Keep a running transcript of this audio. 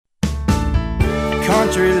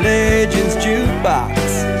Country Legends Jukebox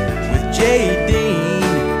with J. Dean,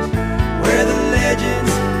 where the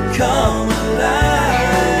legends come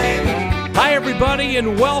alive. Hi, everybody,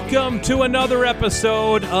 and welcome to another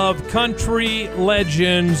episode of Country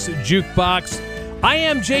Legends Jukebox. I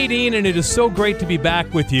am J. Dean, and it is so great to be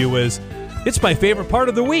back with you, as it's my favorite part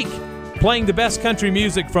of the week, playing the best country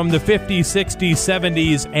music from the 50s, 60s,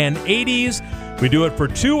 70s, and 80s. We do it for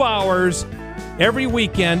 2 hours every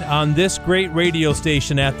weekend on this great radio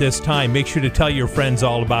station at this time. Make sure to tell your friends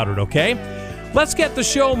all about it, okay? Let's get the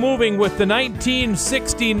show moving with the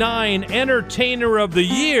 1969 Entertainer of the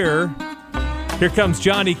Year. Here comes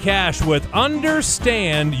Johnny Cash with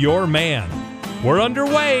Understand Your Man. We're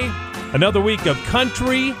underway. Another week of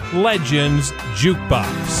Country Legends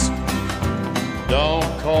Jukebox.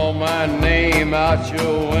 Don't call my name out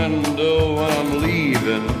your window when I'm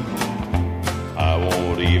leaving. I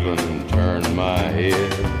won't even turn my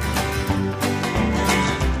head.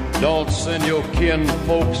 Don't send your kin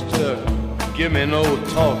folks to give me no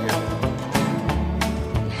talking.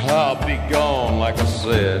 I'll be gone, like I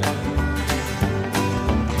said.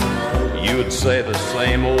 You'd say the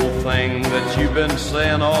same old thing that you've been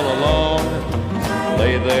saying all along.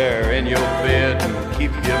 Lay there in your bed and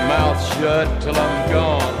keep your mouth shut till I'm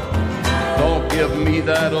gone. Don't give me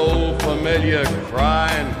that old familiar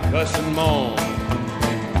crying, cuss and moan.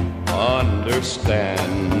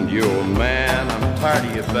 Understand your man, I'm tired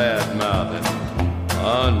of your bad mouthing.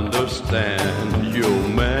 Understand your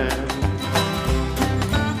man.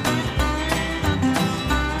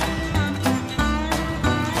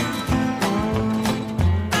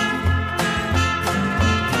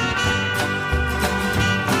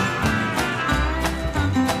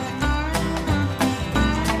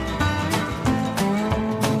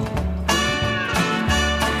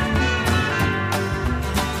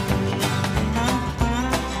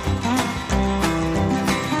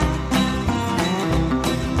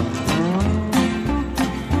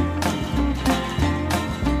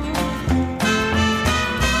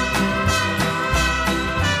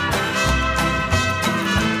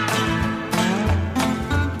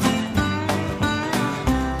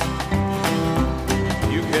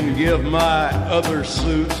 Give my other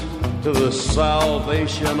suit to the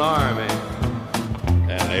Salvation Army,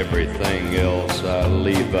 and everything else I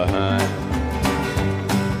leave behind.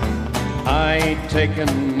 I ain't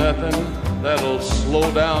taking nothing that'll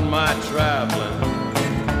slow down my traveling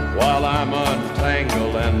while I'm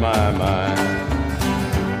untangling my mind.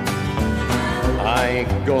 I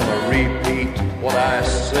ain't gonna repeat what I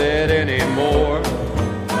said anymore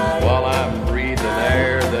while I'm breathing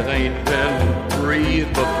air that ain't been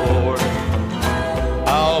breathed before.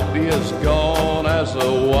 I'll be as gone as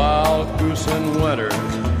a wild goose in winter.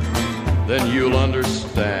 Then you'll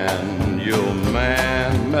understand your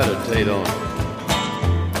man. Meditate on it.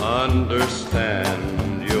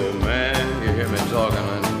 Understand your man. You hear me talking,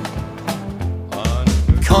 honey?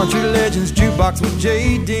 Country Legends Jukebox with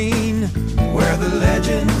J. Dean, where the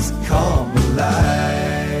legends come alive.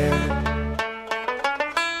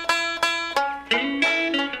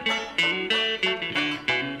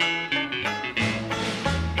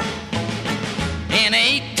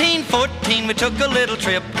 We took a little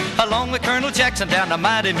trip along with Colonel Jackson down the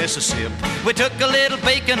mighty Mississippi. We took a little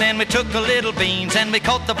bacon and we took a little beans, and we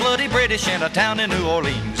caught the bloody British in a town in New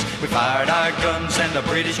Orleans. We fired our guns and the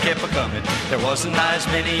British kept a-coming. There wasn't as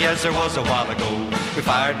many as there was a while ago. We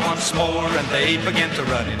fired once more and they began to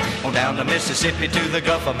running on down the Mississippi to the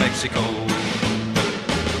Gulf of Mexico.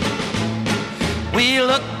 We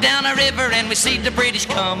looked down a river and we see the British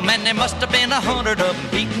come, and there must have been 100 of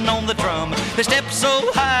them beating on the drum. They stepped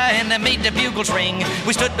so high and they made the bugles ring.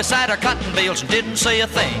 We stood beside our cotton bales and didn't say a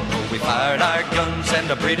thing. We fired our guns and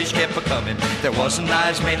the British kept a-coming. There wasn't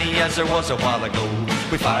as many as there was a while ago.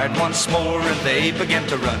 We fired once more and they began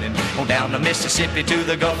to running on down the Mississippi to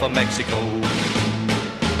the Gulf of Mexico.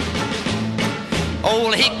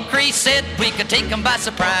 Old Hickory said we could take them by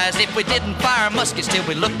surprise if we didn't fire muskets till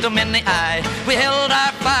we looked them in the eye. We held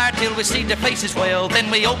our fire till we see their faces well.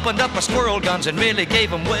 Then we opened up our squirrel guns and really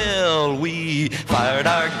gave them well. We fired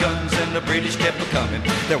our guns and the British kept a-coming.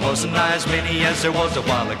 There wasn't as many as there was a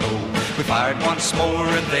while ago. We fired once more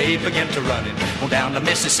and they began to running on down the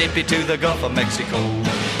Mississippi to the Gulf of Mexico.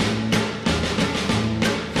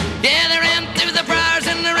 Yeah, they ran through the briars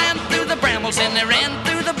and they ran through the brambles and they ran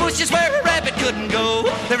through the bushes where a rabbit couldn't go.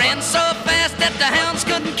 They ran so fast that the hounds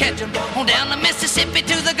couldn't catch them on down the Mississippi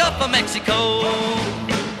to the Gulf of Mexico.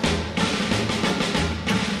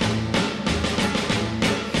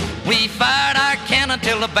 We fired our cannon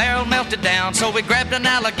till the barrel melted down. So we grabbed an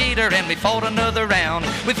alligator and we fought another round.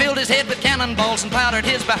 We filled his head with cannonballs and powdered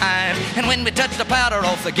his behind. And when we touched the powder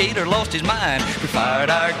off, the gator lost his mind. We fired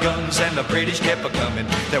our guns and the British kept a-coming.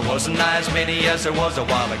 There wasn't as many as there was a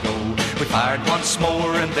while ago. We fired once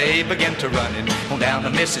more and they began to running on down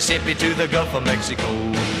the Mississippi to the Gulf of Mexico.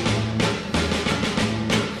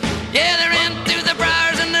 Yeah, they ran through the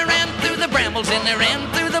briars and they ran through the brambles and they ran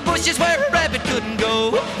through the bushes where a rabbit couldn't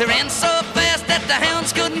go. They ran so fast that the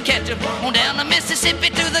hounds couldn't catch them on down the Mississippi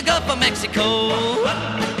to the Gulf of Mexico.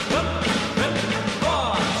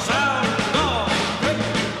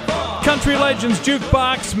 Country Legends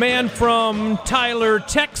Jukebox, man from Tyler,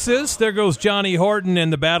 Texas. There goes Johnny Horton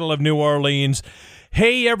in the Battle of New Orleans.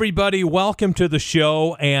 Hey, everybody, welcome to the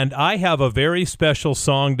show, and I have a very special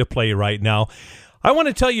song to play right now. I want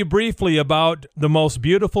to tell you briefly about the most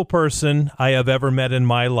beautiful person I have ever met in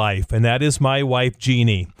my life, and that is my wife,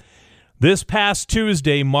 Jeannie. This past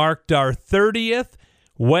Tuesday marked our 30th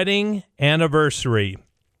wedding anniversary.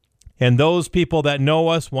 And those people that know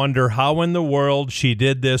us wonder how in the world she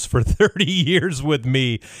did this for 30 years with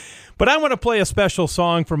me. But I want to play a special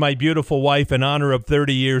song for my beautiful wife in honor of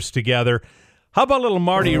 30 years together. How about little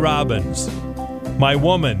Marty Robbins? My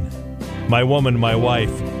woman, my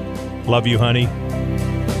wife. Love you, honey.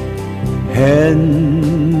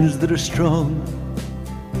 Hands that are strong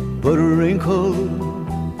but wrinkled,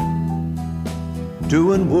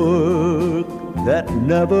 doing work that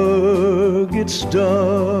never gets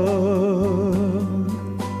done.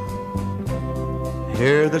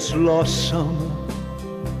 Hair that's lost some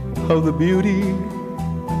of the beauty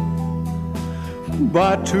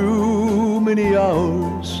by too many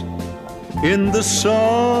hours in the sun.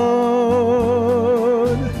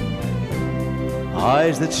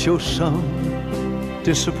 Eyes that show some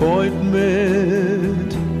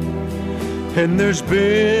disappointment, and there's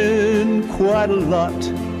been quite a lot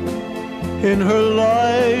in her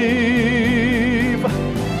life.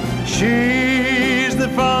 She's the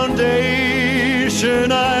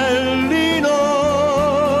foundation I lean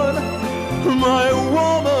on. My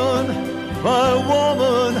woman, my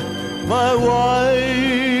woman, my wife.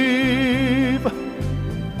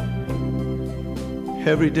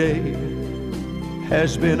 Every day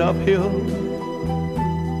has been uphill.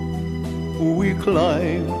 We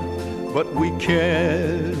climb, but we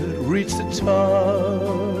can't reach the top.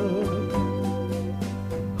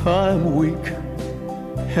 I'm weak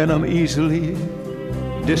and I'm easily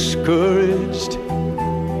discouraged.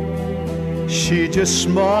 She just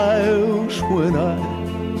smiles when I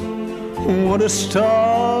want to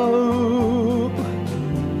stop.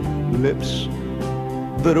 Lips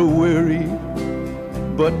that are weary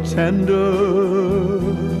but tender,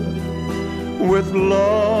 with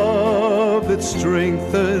love that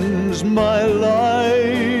strengthens my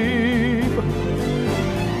life.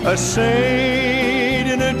 A saint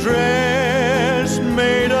in a dress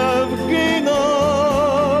made of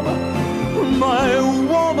gingham. My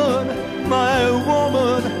woman, my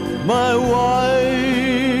woman, my wife.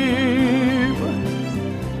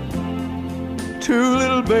 Two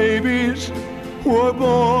little babies were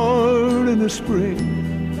born in the spring,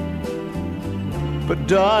 but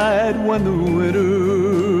died when the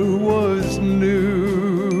winter was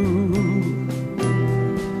new.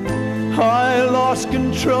 I lost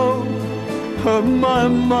control of my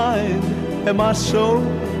mind and my soul,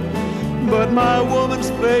 but my woman's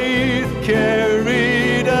faith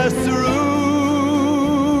carried us through.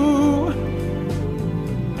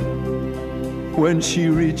 When she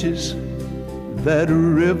reaches that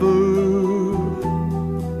river,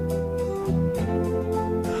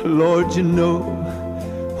 Lord, you know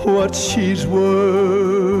what she's worth.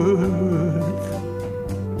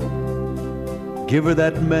 Give her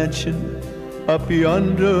that mansion up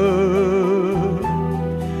yonder,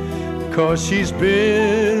 'cause she's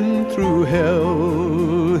been through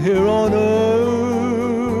hell here on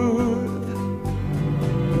earth.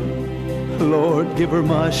 Lord, give her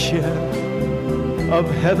my share of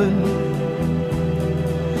heaven,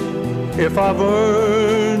 if I've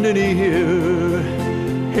earned any here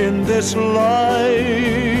in this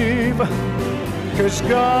life. 'Cause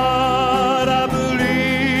God, I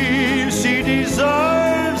believe she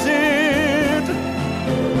deserves it.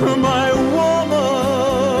 My woman,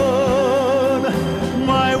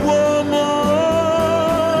 my woman,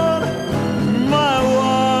 my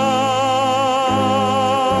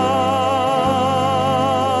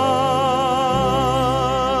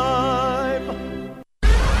wife.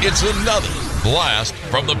 It's another blast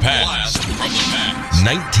from the past.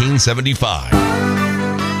 1975.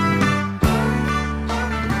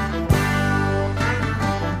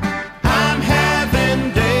 I'm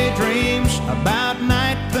having daydreams about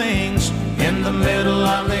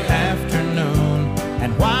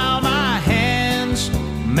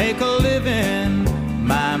make a living.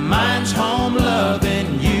 My mind's home loving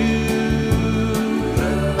you.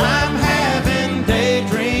 I'm having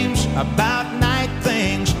daydreams about night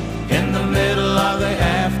things in the middle of the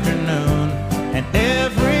afternoon. And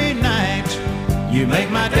every night you make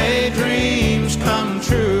my daydreams come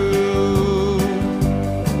true.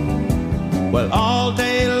 Well, all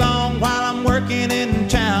day long while I'm working in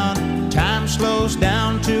town, time slows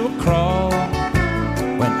down to a crawl.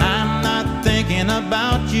 When I'm not thinking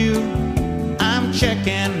about you, I'm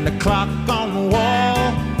checking the clock on the wall.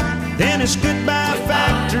 Then it's goodbye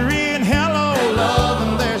factory and hello love,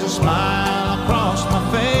 and there's a smile across my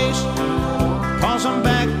face, 'cause I'm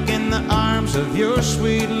back in the arms of your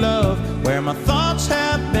sweet love, where my thoughts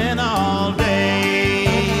have been all day.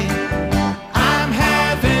 I'm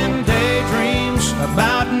having daydreams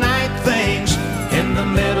about night things in the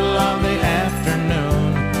middle of the afternoon.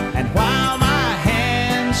 And while my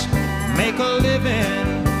hands make a living,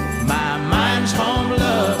 my mind's home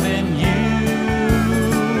loving you.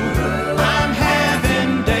 I'm having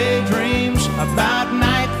daydreams about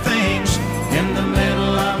night things in the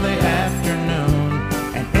middle of the afternoon.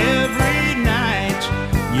 And every night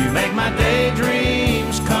you make my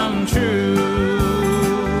daydreams come true.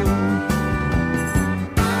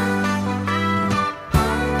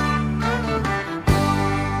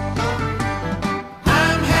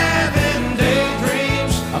 I'm having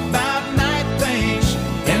daydreams about night things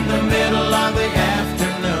in the middle of the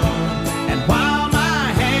afternoon. And while my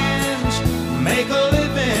hands make a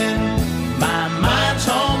living, my mind's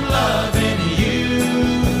home loving you.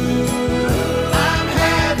 I'm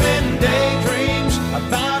having daydreams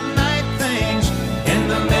about night things in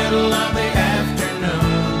the middle of the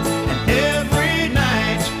afternoon. And every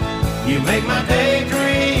night you make my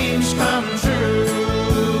daydreams come true.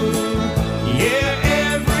 Yeah,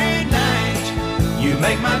 every night you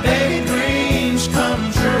make my daydreams come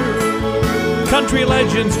true. Country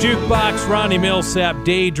Legends Jukebox, Ronnie Millsap,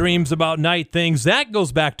 Daydreams About Night Things. That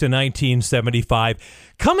goes back to 1975.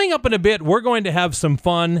 Coming up in a bit, we're going to have some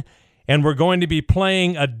fun, and we're going to be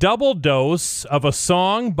playing a double dose of a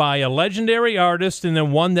song by a legendary artist and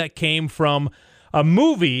then one that came from a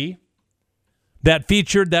movie that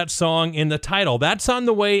featured that song in the title. That's on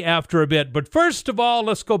the way after a bit. But first of all,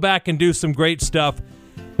 let's go back and do some great stuff.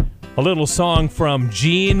 A little song from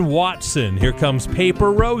Gene Watson. Here comes Paper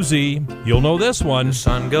Rosie. You'll know this one.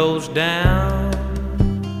 Sun goes down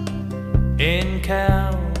in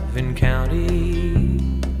Calvin County.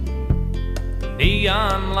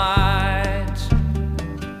 Neon lights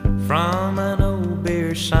from an old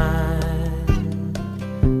beer sign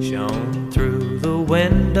shone through the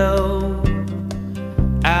window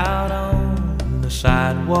out on the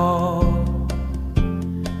sidewalk.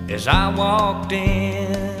 As I walked in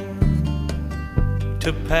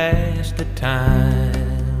to pass the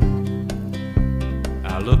time,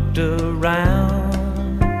 I looked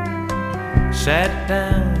around, sat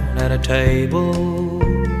down at a table,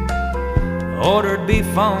 ordered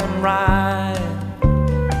beef on rye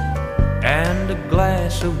and a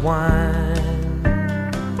glass of wine.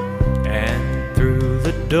 And through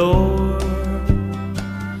the door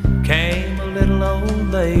came a little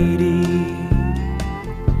old lady.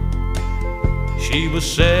 She was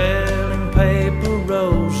selling paper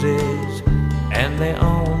roses, and they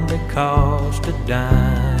only cost a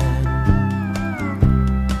dime.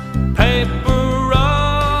 Paper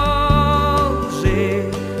Rosie,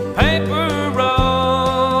 Paper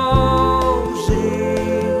Rosie,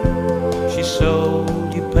 she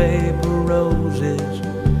sold you paper roses,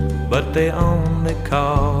 but they only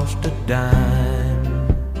cost a dime.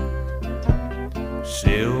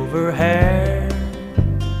 Silver hair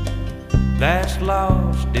that's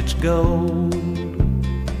lost its gold,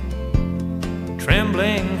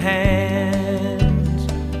 trembling hands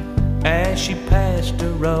as she passed a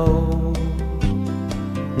roll.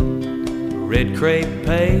 Red crepe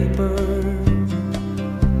paper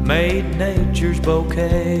made nature's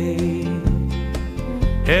bouquet.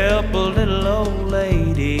 Help a little old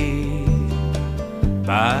lady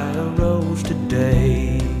buy a rose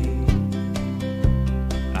today.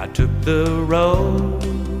 I took the rose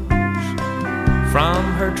from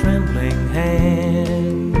her trembling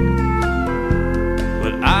hand.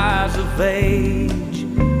 With eyes of age,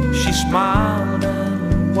 she smiled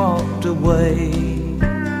and walked away.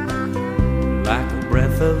 Like a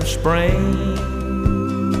breath of spring,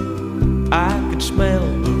 I could smell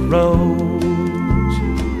the rose.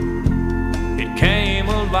 It came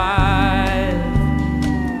alive,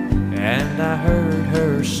 and I heard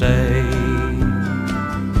her say,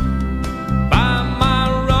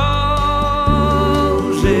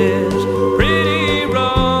 pretty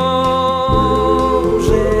roses,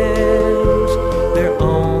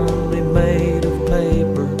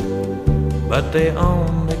 but they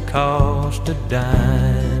only cost a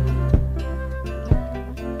dime.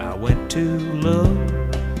 I went to look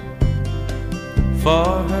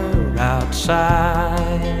for her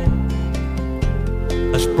outside.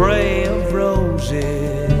 A spray of roses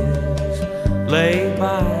lay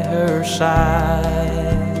by her side.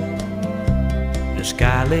 The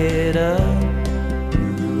sky lit up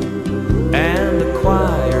and the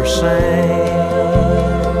choir sang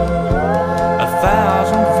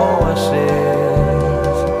 1,000 voices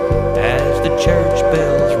as the church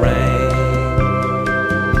bells rang.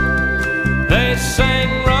 They sang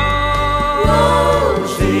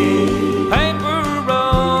Rosie, paper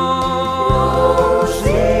Rosie.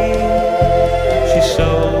 She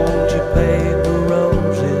sold you paper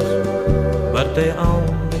roses, but they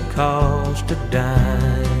only cost a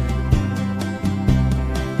dime.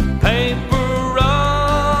 Paper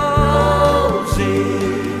Rosie,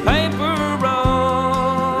 paper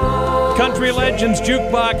Rosie. Country Legends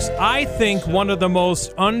Jukebox, I think one of the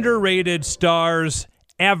most underrated stars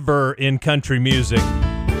ever in country music.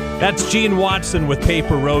 That's Gene Watson with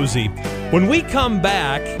Paper Rosie. When we come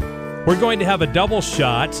back, we're going to have a double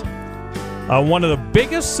shot. One of the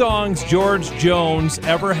biggest songs George Jones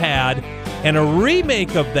ever had, and a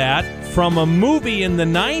remake of that from a movie in the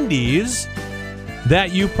 90s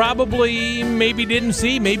that you probably maybe didn't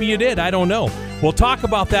see, maybe you did, I don't know. We'll talk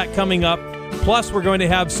about that coming up. Plus, we're going to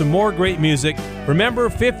have some more great music. Remember,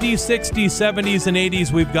 50s, 60s, 70s, and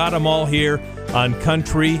 80s, we've got them all here on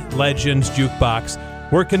Country Legends Jukebox.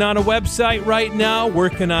 Working on a website right now,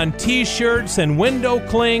 working on T-shirts and window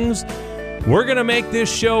clings. We're going to make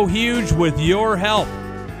this show huge with your help.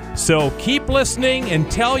 So keep listening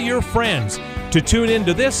and tell your friends to tune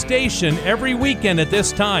into this station every weekend at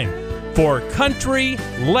this time for Country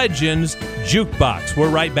Legends Jukebox. We're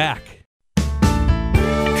right back.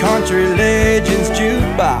 Country Legends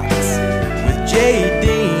Jukebox with J.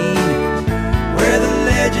 Dean, where the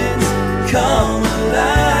legends come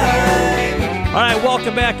alive. All right,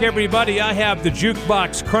 welcome back, everybody. I have the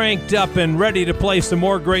jukebox cranked up and ready to play some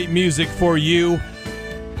more great music for you.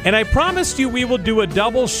 And I promised you we will do a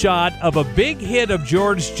double shot of a big hit of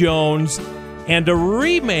George Jones and a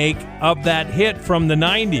remake of that hit from the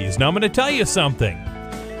 90s. Now, I'm going to tell you something.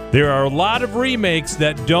 There are a lot of remakes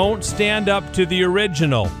that don't stand up to the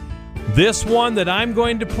original. This one that I'm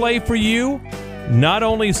going to play for you not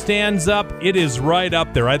only stands up, it is right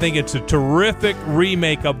up there. I think it's a terrific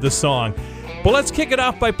remake of the song. But let's kick it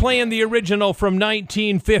off by playing the original from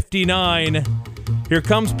 1959. Here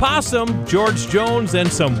comes Possum, George Jones,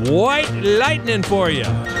 and some White Lightning for you.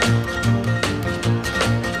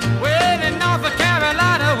 Well, in North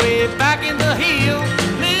Carolina, way back in the hills,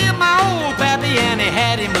 lived my old pappy, and he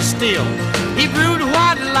had him a still. He brewed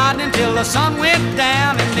white lightning till the sun went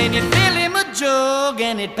down, and then you'd fill him a jug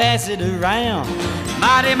and he'd pass it around.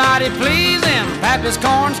 Mighty, mighty pleasing, pappy's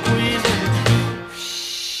corn squeezing.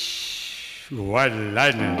 White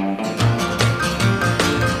lightning.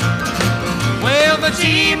 Well, the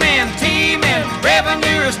G-men, T-men,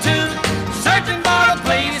 revenuers too, searching for a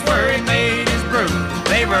place where he made his brew.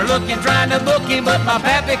 They were looking, trying to book him, but my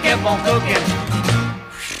pappy kept on cooking.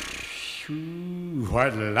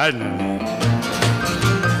 White lightning.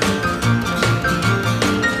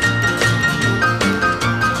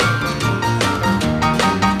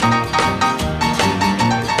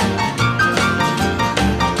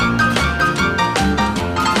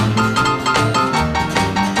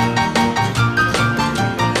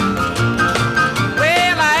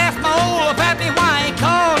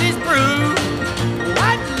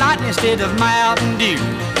 Instead of Mountain Dew,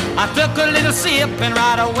 I took a little sip and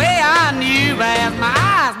right away I knew, as my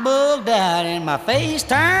eyes bugged out and my face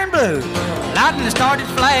turned blue. Lightning started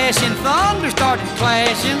flashing, thunder started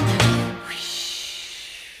clashing.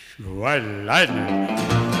 White lightning.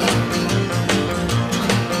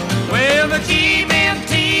 Well, the G-men,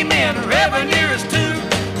 T-men, revenuers too,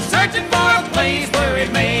 searching for a place where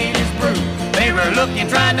he made his brew. They were looking,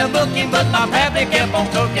 trying to book him, but my pappy kept on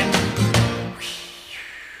cooking.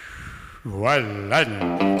 White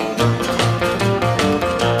lightning.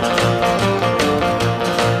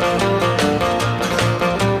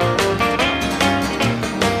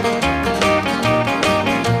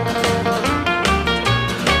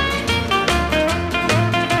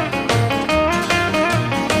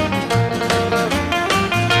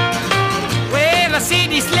 Well, a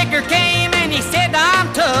city slicker came and he said,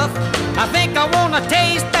 I'm tough. I think I want to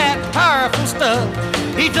taste that powerful stuff.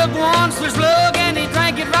 He took one slug and he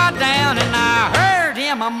drank it right down, and I heard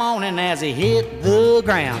him a moaning as he hit the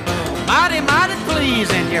ground. Mighty, mighty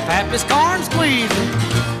pleasing, your pappy's corn squeezing.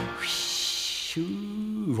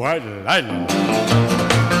 White lightning.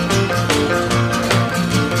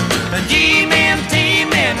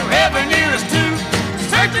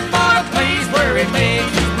 he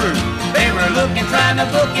makes his brew. They were looking, trying to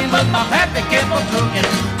book him, but my pappy kept on cooking.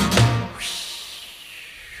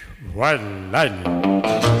 White Lightning.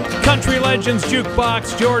 Country Legends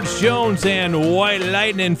Jukebox, George Jones and White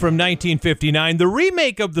Lightning from 1959. The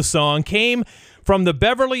remake of the song came from the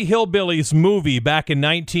Beverly Hillbillies movie back in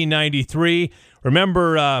 1993.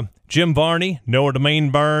 Remember Jim Varney, Noah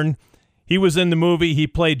Mainburn? He was in the movie. He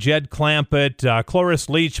played Jed Clampett. Cloris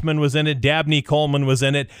Leachman was in it. Dabney Coleman was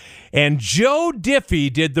in it. And Joe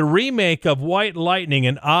Diffie did the remake of White Lightning,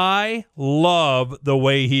 and I love the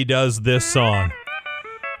way he does this song.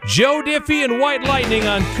 Joe Diffie and White Lightning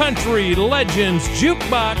on Country Legends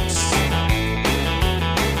Jukebox.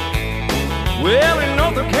 Well, in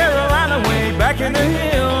North Carolina, way back in the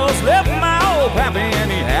hills, left my old pappy and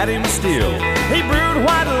he had him still. He brewed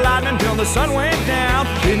White Lightning till the sun went down.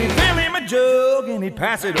 Then he'd fill him a jug and he'd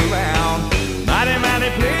pass it around. Mighty, mighty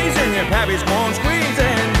pleasing, your pappy's corn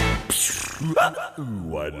squeezing.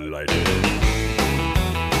 White Lightning.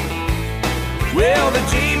 Well, the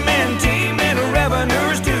G-men, T-men,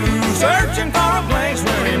 revenuers too, searching for a place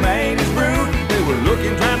where he made his brew. They were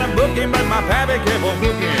looking, trying to book him, but my pappy kept on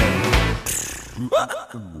cooking.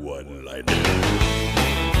 White Lightning.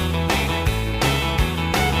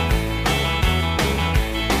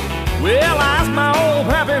 Well, I asked my old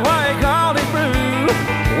pappy why he called it brew.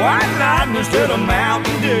 White Lightning instead of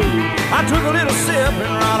Mountain Dew. I took a little sip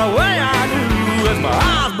and right away I knew, as my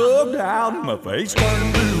eyes bugged out and my face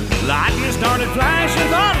turned blue. Lightning started flashing,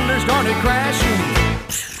 thunder started crashing.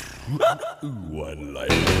 White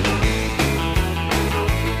Lightning.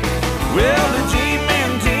 Well, the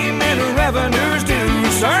G-men, T-men, revenuers too,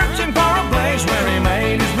 searching for a place where he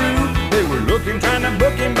made his brew. They were looking, trying to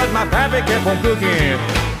book him, but my pappy kept on cooking.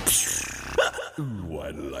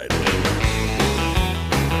 White Lightning.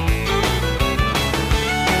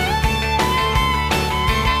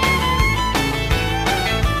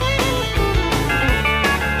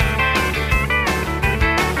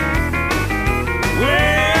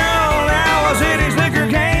 Well, now a city's liquor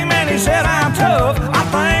came and he said, I'm tough. I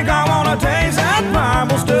think I want to taste that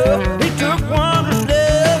Bible stuff. He took one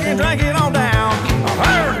slug and drank it all down.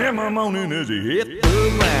 I heard him a moaning as he hit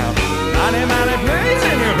the ground. Mighty, mighty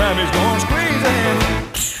pleasing, your pappy's going squeezing.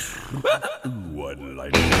 White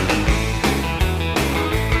Lightning.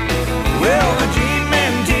 Well, the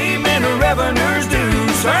G-men, T-men, revenuers do,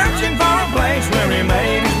 searching for a place where he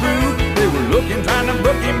made his brew. They were looking, trying to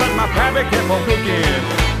book him, but my pappy kept on cooking.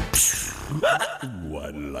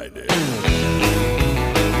 White Lightning.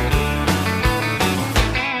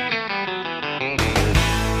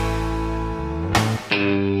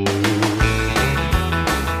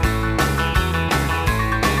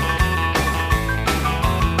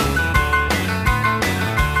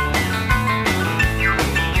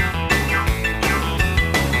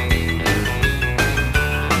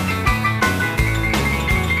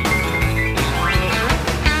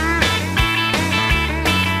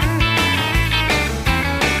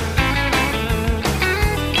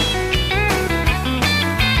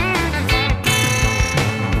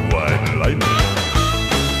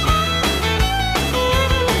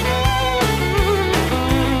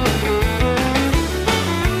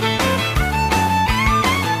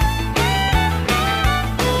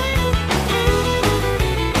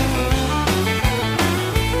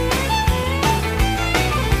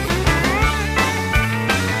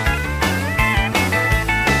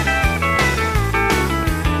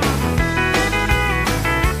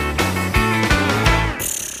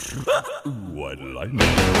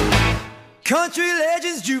 Country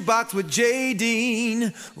Legends Jukebox with J.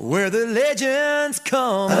 Dean, where the legends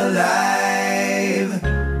come alive.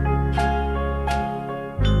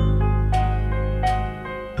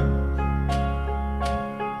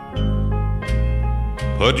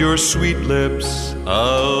 Put your sweet lips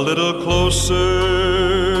a little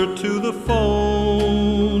closer to the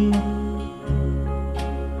phone.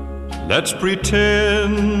 Let's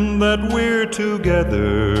pretend that we're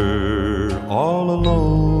together all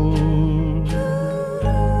alone.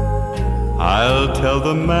 I'll tell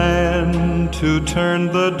the man to turn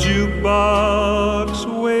the jukebox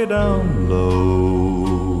way down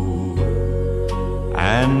low.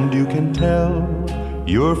 And you can tell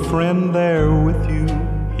your friend there with you,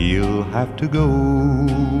 he'll have to go.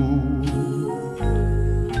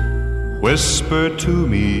 Whisper to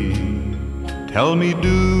me, tell me,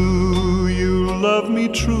 do you love me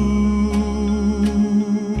true?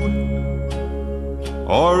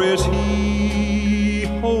 Or is he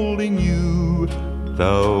holding you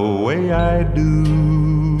the way I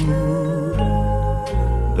do?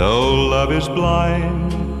 Though love is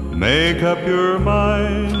blind, make up your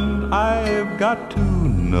mind, I've got to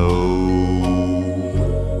know.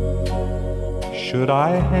 Should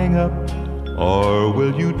I hang up, or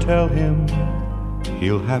will you tell him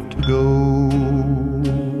he'll have to go?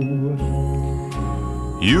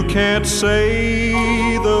 You can't say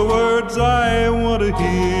the words I want to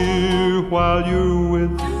hear while you're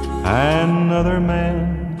with another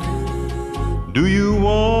man. Do you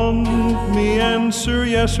want me answer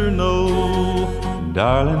yes or no?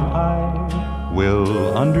 Darling, I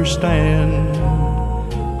will understand.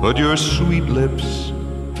 Put your sweet lips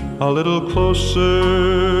a little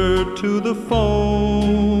closer to the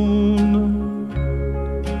phone.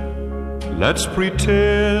 Let's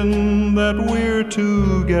pretend that we're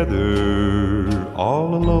together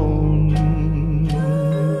all alone.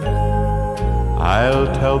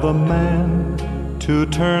 I'll tell the man to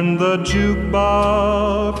turn the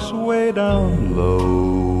jukebox way down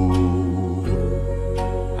low,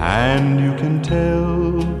 and you can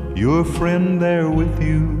tell your friend there with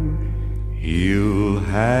you he'll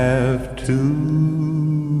have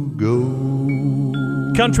to go.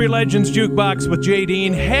 Country Legends Jukebox with Jay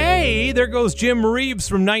Dean. Hey, there goes Jim Reeves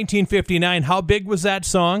from 1959. How big was that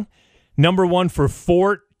song? Number one for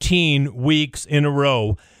 14 weeks in a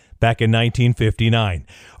row back in 1959.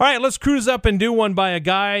 All right, let's cruise up and do one by a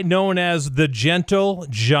guy known as the Gentle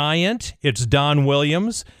Giant. It's Don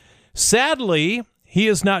Williams. Sadly, he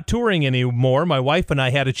is not touring anymore. My wife and I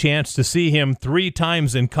had a chance to see him 3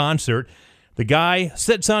 times in concert. The guy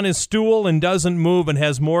sits on his stool and doesn't move and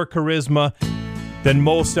has more charisma than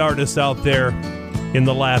most artists out there in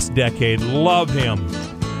the last decade. Love him.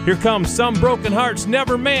 Here comes Some Broken Hearts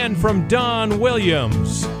Never Mend from Don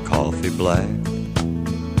Williams. Coffee black,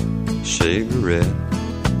 cigarette,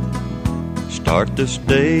 start this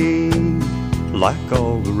day like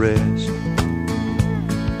all the rest.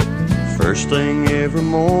 First thing every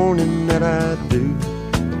morning that I do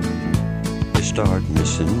is start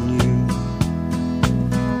missing you.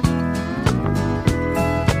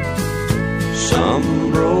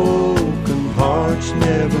 Some broken hearts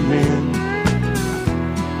never mend,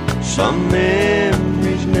 some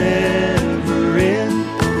memories never end,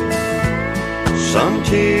 some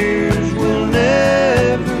tears will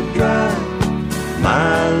never dry,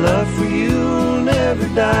 my love for you will never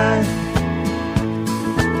die.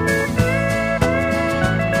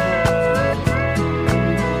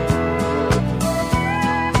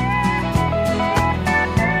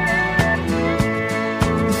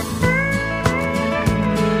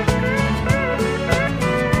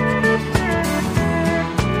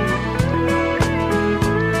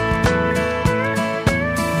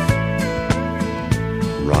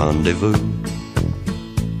 Rendezvous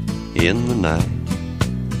in the night,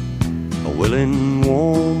 a willing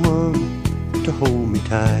woman to hold me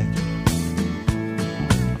tight,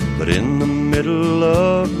 but in the middle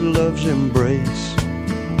of love's embrace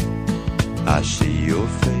I see your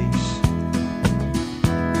face.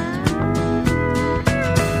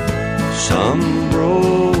 Some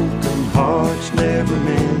broken hearts never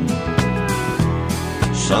mend,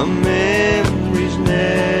 some memories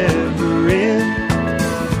never end,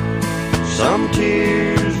 some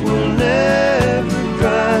tears will never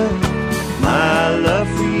dry, my love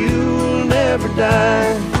for you will never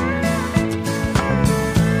die.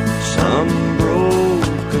 Some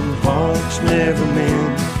broken hearts never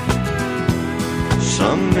mend,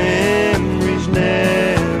 some memories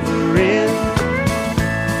never end,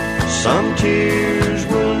 some tears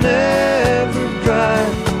will never dry,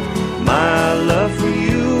 my love for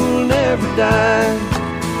you will never die.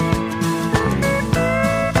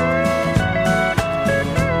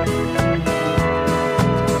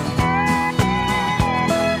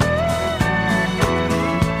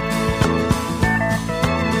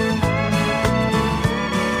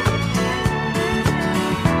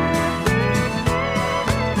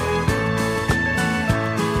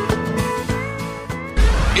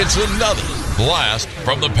 It's another blast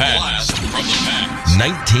from the past.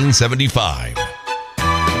 1975.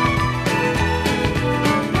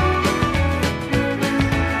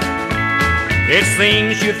 It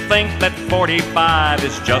seems you think that 45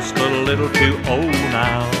 is just a little too old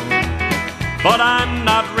now, but I'm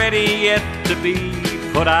not ready yet to be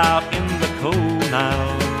put out in the cold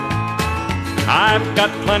now. I've got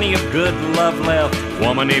plenty of good love left,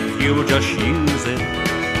 woman, if you'll just use it.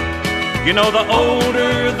 You know, the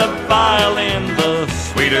older the violin, the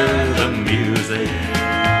sweeter the music,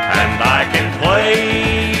 and I can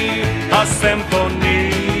play a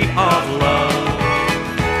symphony of love,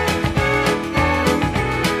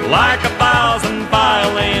 like 1,000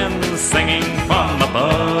 violins singing from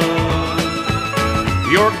above.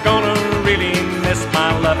 You're gonna really miss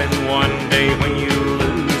my loving one day when you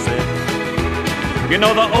lose it. You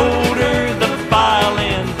know, the older the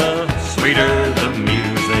violin, the sweeter the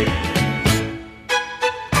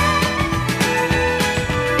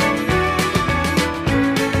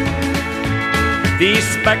These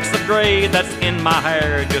specks of gray that's in my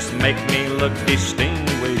hair just make me look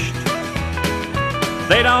distinguished.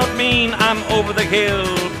 They don't mean I'm over the hill,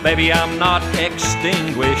 baby, I'm not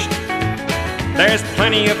extinguished. There's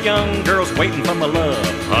plenty of young girls waiting for my love,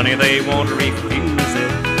 honey, they won't refuse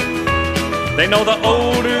it. They know the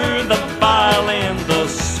older the violin, the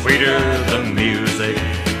sweeter the music.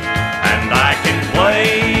 And I can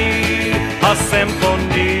play a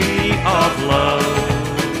symphony of love.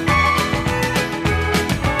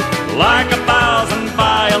 Like 1,000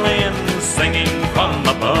 violins singing from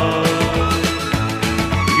above.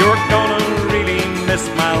 You're gonna really miss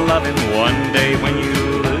my loving one day when you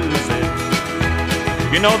lose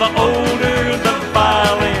it. You know the older the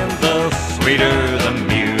violin, the sweeter the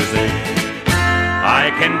music. I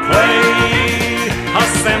can play a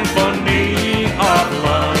symphony of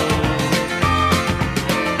love.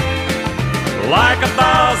 Like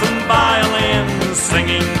 1,000 violins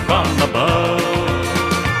singing from above.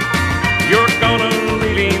 You're gonna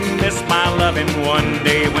really miss my loving one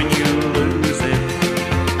day when you lose it.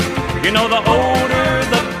 You know the older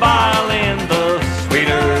the violin, the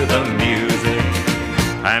sweeter the music.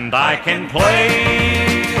 And I can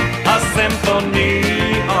play a symphony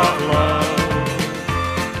of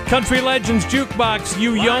love. Country Legends Jukebox,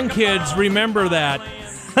 you young kids, remember that.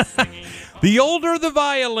 The older the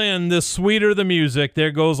violin, the sweeter the music. There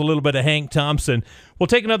goes a little bit of Hank Thompson. We'll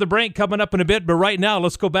take another break coming up in a bit, but right now,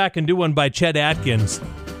 let's go back and do one by Chet Atkins.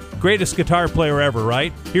 Greatest guitar player ever,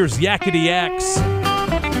 right? Here's Yakety Yaks.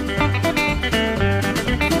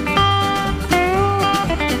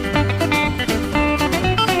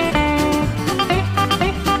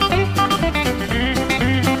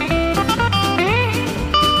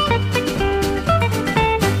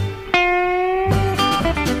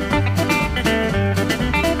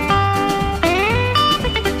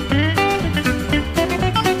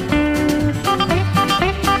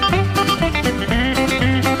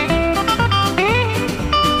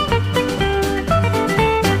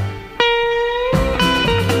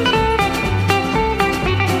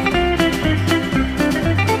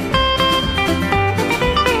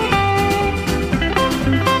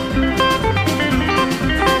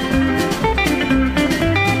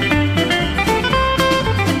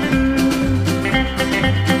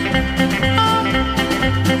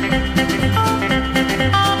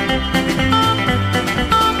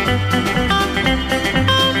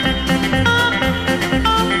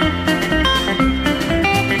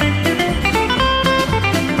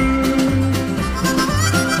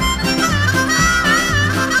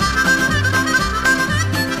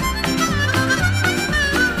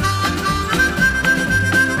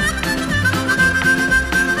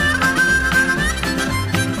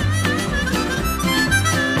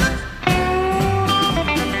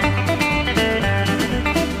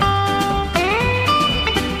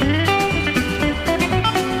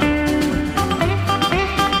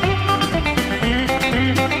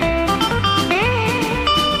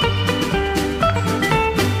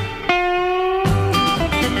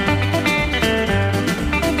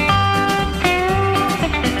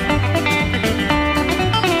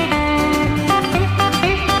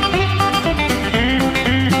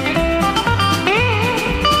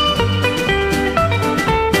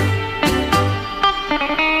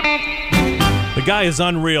 The guy is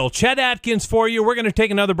unreal. Chet Atkins for you. We're going to take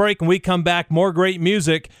another break. When we come back, more great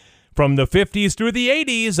music from the 50s through the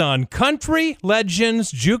 80s on Country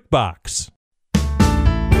Legends Jukebox.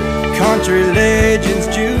 Country Legends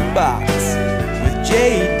Jukebox with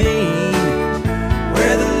J. Dean,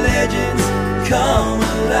 where the legends come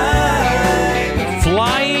alive.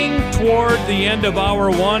 Flying toward the end of hour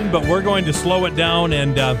one, but we're going to slow it down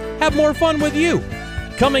and have more fun with you.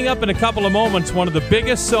 Coming up in a couple of moments, one of the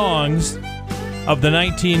biggest songs of the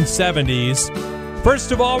 1970s.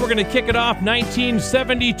 First of all, we're going to kick it off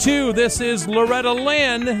 1972. This is Loretta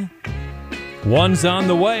Lynn. One's on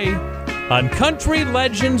the way on Country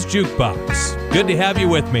Legends Jukebox. Good to have you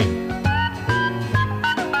with me.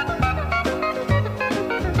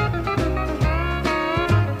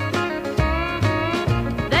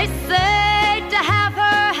 They say to have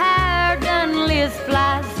her hair done, Liz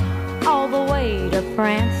flies all the way to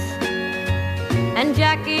France. And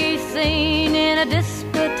Jackie's seen in a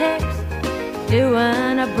discotheque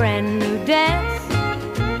doing a brand new dance.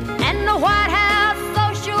 And the White House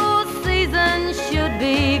social season should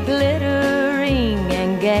be glittering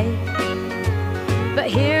and gay. But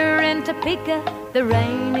here in Topeka, the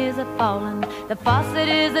rain is a-falling, the faucet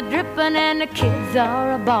is a-dripping, and the kids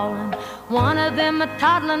are a-bawling. One of them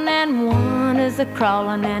a-toddling and one is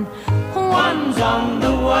a-crawling, and one's on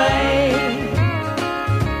the way.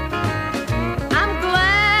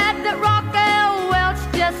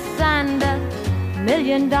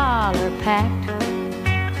 million pact.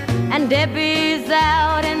 And Debbie's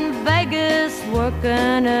out in Vegas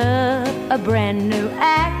working up a brand new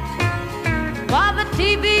act, while the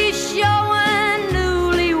TV showing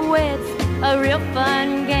newlyweds a real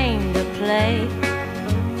fun game to play.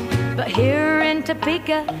 But here in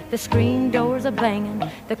Topeka, the screen doors are banging,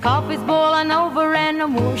 the coffee's boiling over and the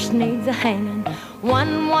wash needs a hanging.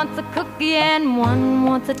 One wants a cookie and one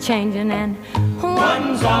wants a changing, and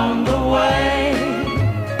one's on the way.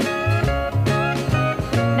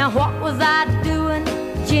 Now what was I doing?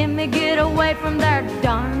 Jimmy, get away from there.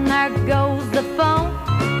 Darn, there goes the phone.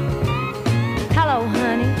 Hello,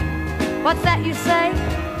 honey. What's that you say?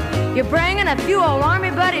 You're bringing a few old army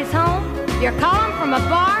buddies home? You're calling from a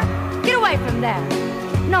bar? Get away from there.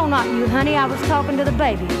 No, not you, honey. I was talking to the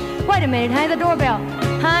baby. Wait a minute, honey. The doorbell.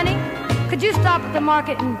 Honey, could you stop at the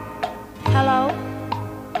market and... Hello?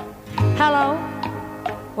 Hello?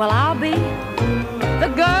 Well, I'll be. The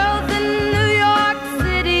girls in New York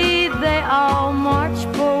City, they all march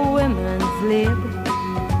for women's lib.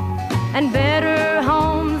 And better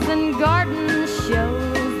homes and gardens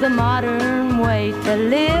shows the modern way to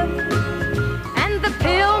live. And the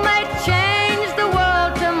pill may change the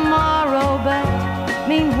world tomorrow, but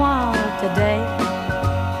meanwhile today,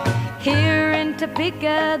 here in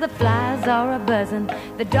Topeka, the flies are a-buzzing,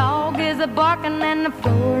 the dog is a-barking, and the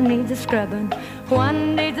floor needs a scrubbing.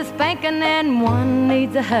 One needs a spanking and one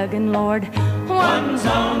needs a hugging, Lord. One's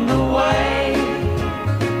on the way.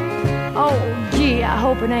 Oh, gee, I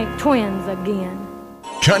hope it ain't twins again.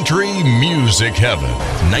 Country Music Heaven,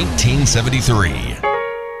 1973.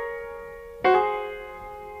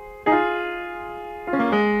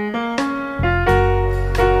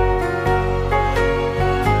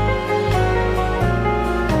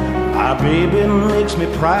 My baby makes me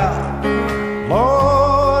proud.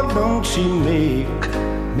 Lord, don't she make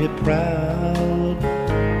me proud.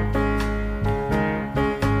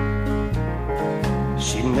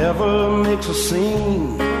 She never makes a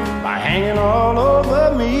scene by hanging all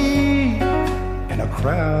over me in a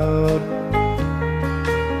crowd.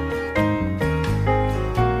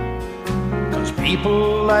 'Cause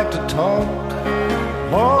people like to talk.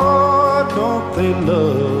 Lord, don't they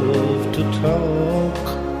love to talk.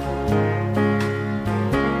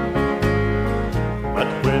 But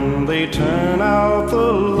when they turn out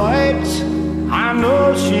the lights, I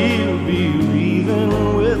know she'll be breathing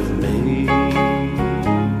with me.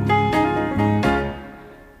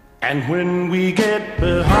 And when we get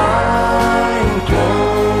behind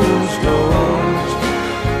closed doors,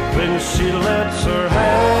 when she lets her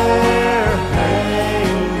hair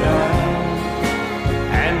hang down,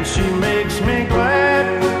 and she makes me glad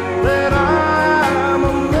that I'm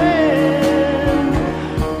a man.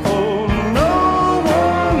 Oh, no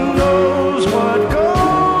one knows what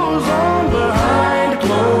goes on behind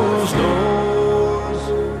closed doors.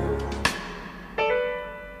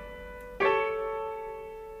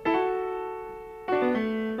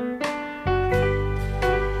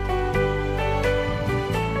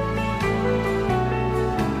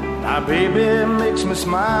 My baby makes me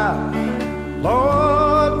smile.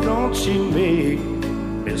 Lord, don't she make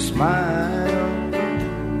me smile.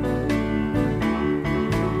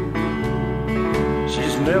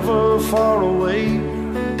 She's never far away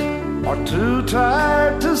or too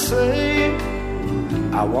tired to say,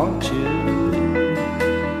 I want you.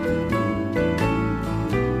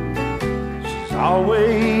 She's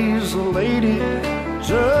always a lady,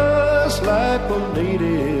 just like a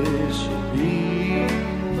lady should be.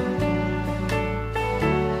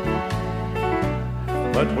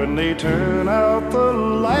 But when they turn out the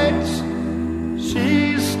lights,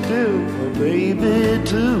 she's still a baby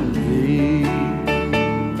to me.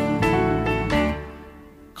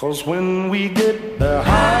 'Cause when we get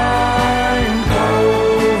behind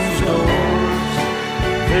closed doors,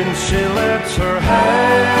 then she lets her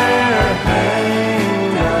hair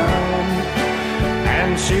hang down,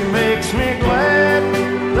 and she makes me glad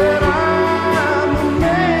that I'm a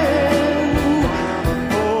man.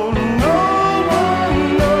 Oh, no one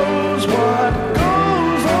knows what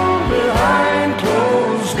goes on behind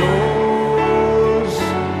closed doors.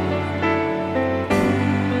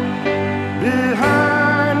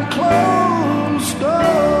 Behind closed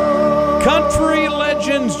doors. Country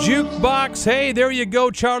Legends Jukebox. Hey, there you go,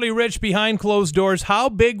 Charlie Rich, Behind Closed Doors. How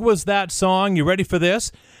big was that song? You ready for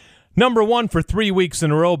this? Number one for 3 weeks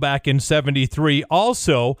in a row back in 73.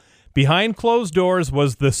 Also, Behind Closed Doors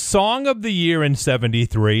was the Song of the Year in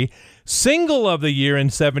 73, Single of the Year in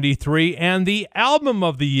 73, and the Album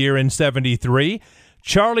of the Year in 73.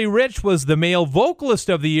 Charlie Rich was the Male Vocalist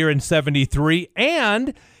of the Year in 73,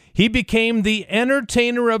 and he became the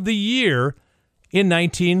Entertainer of the Year in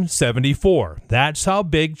 1974. That's how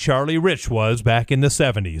big Charlie Rich was back in the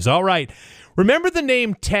 70s. All right. Remember the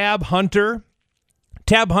name Tab Hunter?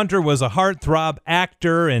 Tab Hunter was a heartthrob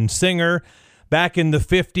actor and singer back in the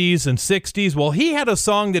 50s and 60s. Well, he had a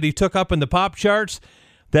song that he took up in the pop charts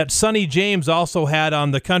that Sonny James also had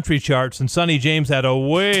on the country charts, and Sonny James had a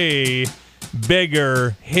way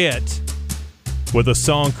bigger hit with a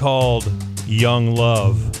song called Young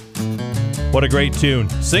Love. What a great tune.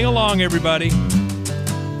 Sing along, everybody.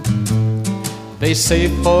 They say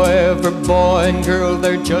forever, boy and girl,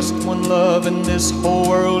 they're just one love in this whole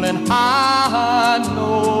world. And I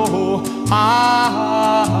know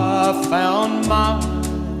I found mine.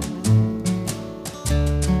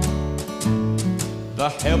 The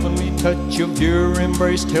heavenly touch of your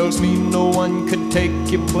embrace tells me no one could take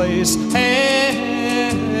your place ever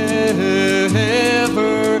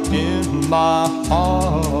in my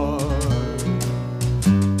heart.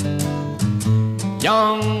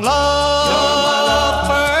 Young love,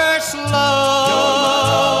 first love,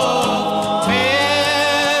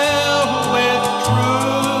 filled with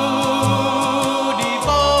true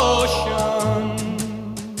devotion.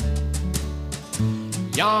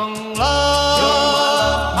 Young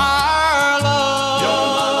love, our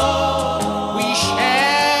love, we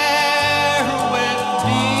share with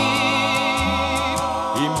deep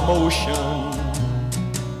emotion.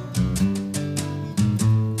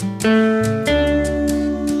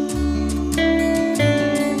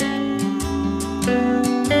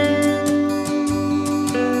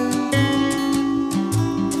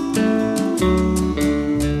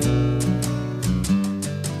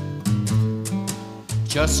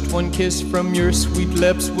 Just one kiss from your sweet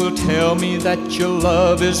lips will tell me that your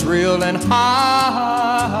love is real, and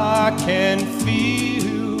I can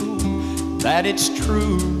feel that it's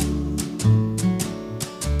true.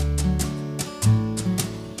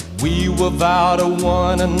 We will vow to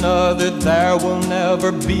one another there will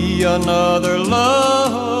never be another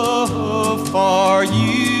love for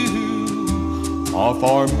you or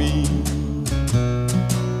for me.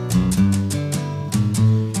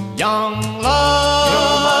 Young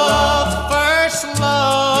love, first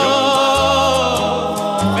love,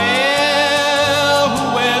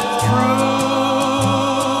 filled with true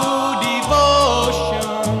devotion.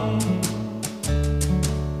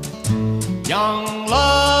 Young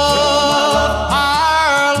love,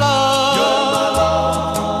 our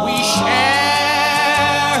love, we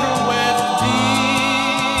share with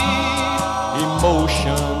deep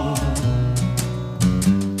emotion.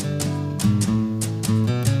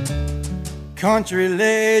 Country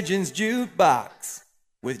Legends Jukebox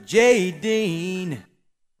with J. Dean,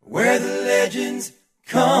 where the legends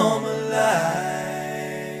come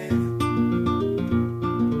alive.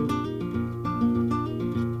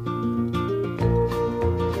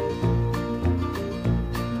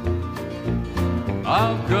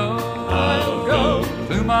 I'll go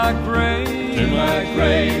to my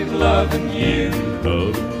grave, loving you,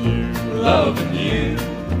 loving you.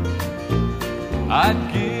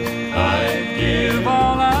 I'd give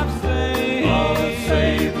all I've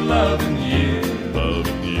saved, loving you,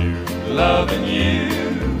 loving you.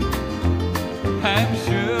 And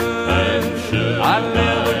should I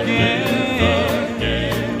live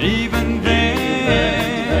again, even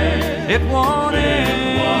then, it won't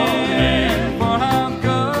end. For I'll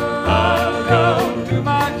go to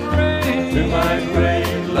my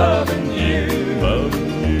grave, loving you,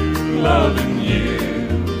 loving you.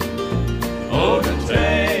 Oh, to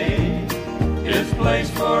take his place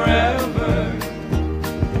forever,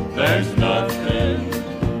 there's nothing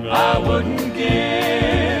I wouldn't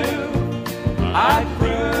give. I'd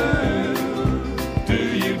prove to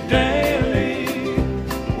you daily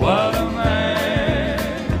what a man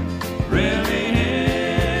really is.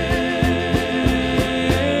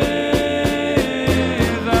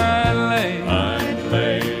 I'd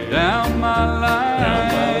lay down my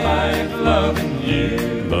life, loving you,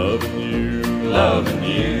 loving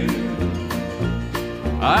you.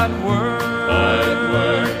 I'd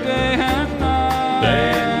work day and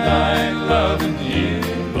night, loving you,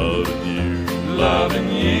 loving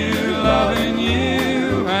you, loving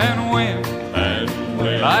you. And when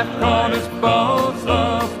life caught us both,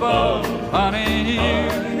 honey, you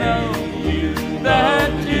know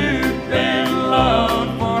that you've been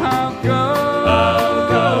loved. For I'll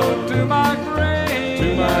go to my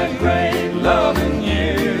grave, loving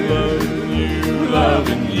you,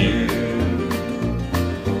 loving you.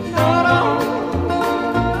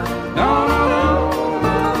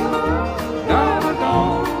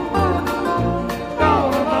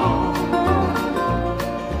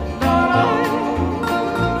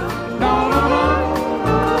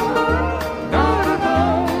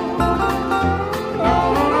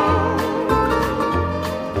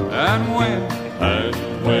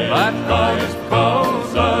 life goes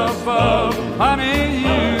both above. Honey,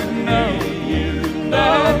 you know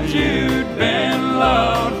that you'd been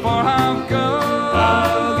loved, for I'll go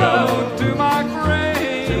to my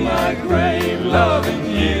grave, loving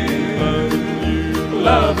you,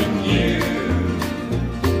 loving you.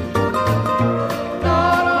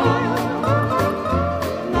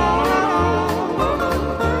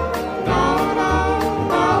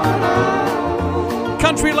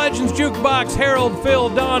 Country Legends Jukebox, Harold, Phil,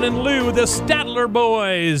 Don, and Lou, the Statler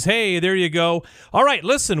Boys. Hey, there you go. All right,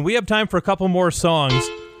 listen, we have time for a couple more songs.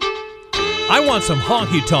 I want some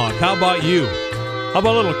honky tonk. How about you? How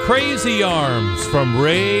about a little Crazy Arms from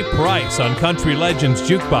Ray Price on Country Legends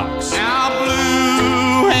Jukebox? Now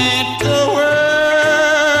blue ain't the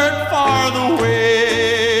word for the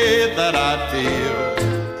way that I feel,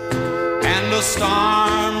 and the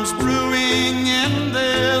storm's brewing in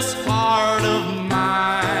this heart of mine.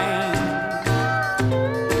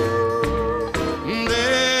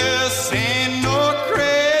 This ain't no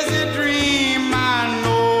crazy dream, I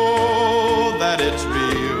know that it's real.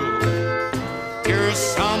 You're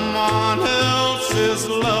someone else's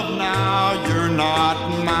love now, you're not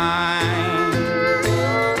mine.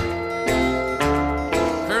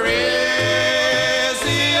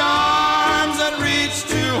 Crazy arms that reach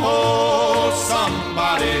to hold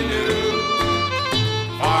somebody new,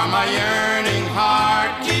 for my yearning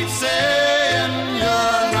heart keeps saying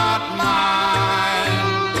you're not mine.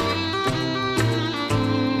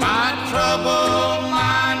 My troubled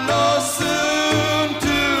mind knows soon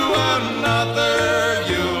to another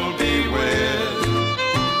you'll be with,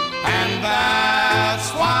 and that's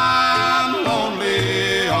why I'm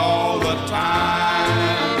lonely all the time.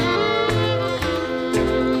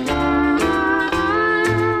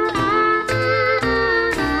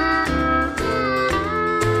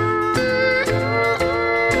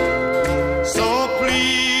 So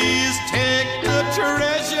please take the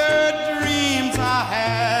treasured dreams I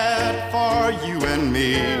had for you and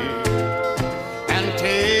me, and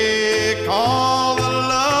take all the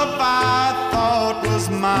love I thought was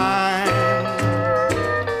mine.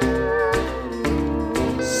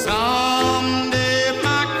 Someday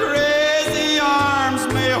my crazy arms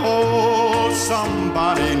may hold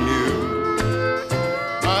somebody new,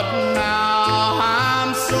 but now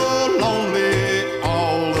I'm so lonely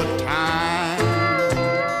all the time.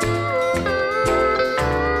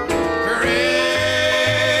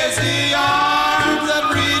 Crazy arms that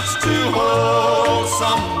reach to hold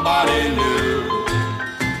somebody new,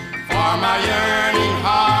 for my yearning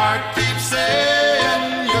heart keeps saying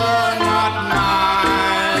you're not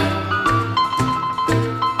mine.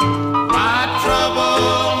 My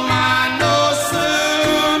troubled mind knows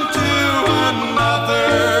soon to another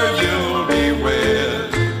you'll be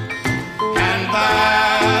with, and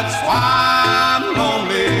that's why I'm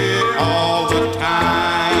lonely all the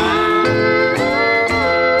time.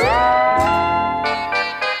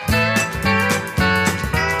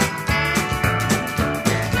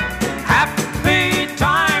 Happy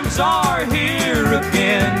times are here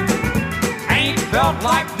again. Ain't felt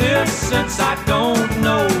like this since I don't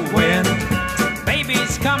know when.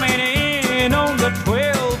 Baby's coming in on the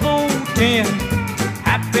 12:10.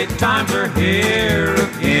 Happy times are here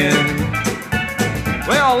again.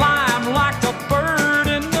 Well, I'm like a bird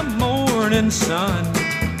in the morning sun.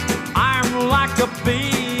 I'm like a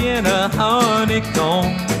bee in a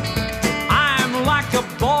honeycomb. I'm like a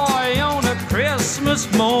boy on a Christmas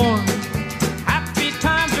morn. Happy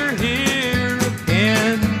times are here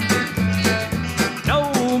again.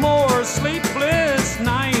 No more sleepless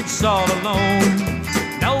nights all alone.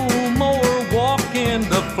 No more walking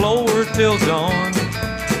the floor till dawn.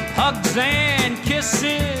 Hugs and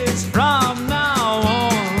kisses from now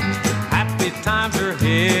on. Happy times are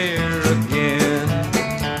here again.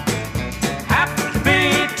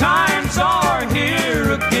 Happy times are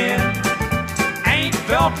here again. Ain't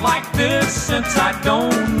felt like this since I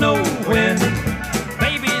don't know when.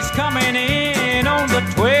 Baby's coming in on the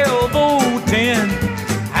 12:10.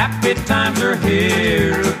 Happy times are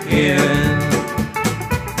here again.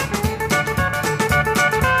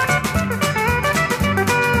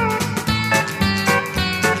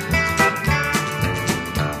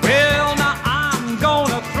 Well, now I'm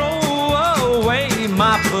gonna throw away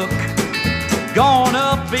my book. Gonna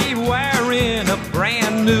be wearing a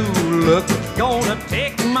brand new look. Gonna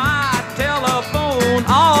take my telephone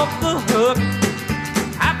off the hook.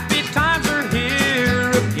 Happy times are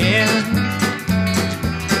here again.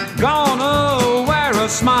 Gonna wear a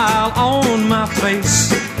smile on my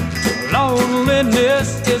face. Loneliness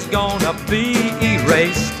is gonna be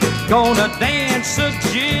erased. Gonna dance a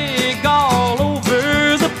jig all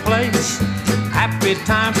over the place. Happy happy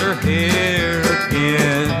times are here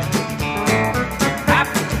again.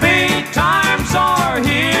 Happy times are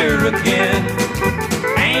here again.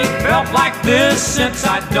 Ain't felt like this since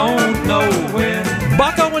I don't know when.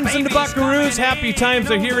 Buck Owens and the Buckaroos, happy times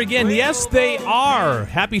are here again. Yes, they are.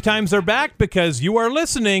 Happy times are back because you are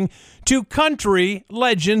listening to Country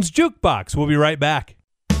Legends Jukebox. We'll be right back.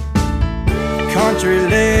 Country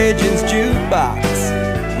Legends Jukebox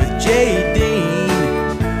with J. Dean,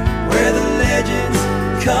 where the legends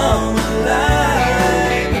come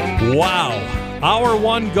alive. Wow. Hour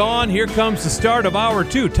 1 gone. Here comes the start of Hour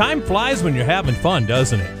 2. Time flies when you're having fun,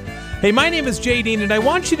 doesn't it? Hey, my name is J. Dean, and I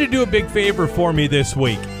want you to do a big favor for me this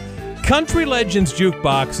week. Country Legends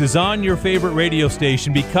Jukebox is on your favorite radio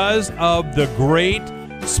station because of the great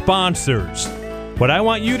sponsors. What I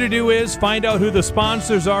want you to do is find out who the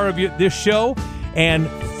sponsors are of this show and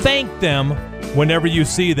thank them whenever you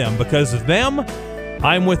see them. Because of them,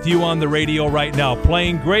 I'm with you on the radio right now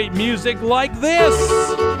playing great music like this.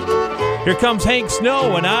 Here comes Hank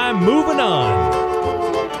Snow, and I'm moving on.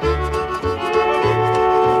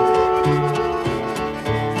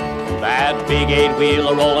 That big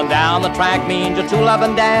 8-wheeler rolling down the track means your true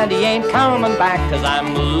loving daddy ain't coming back, 'cause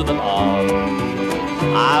I'm moving on.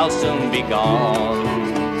 I'll soon be gone.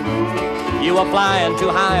 You are flying too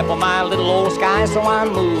high for my little old sky, so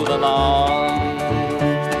I'm moving on.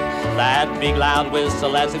 That big loud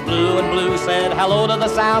whistle as it blew and blew said, hello to the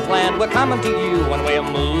Southland, we're coming to you and we're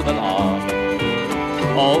moving on.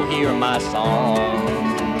 Oh, hear my song.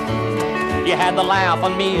 You had to laugh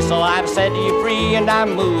on me, so I've set you free and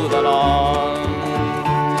I'm moving on.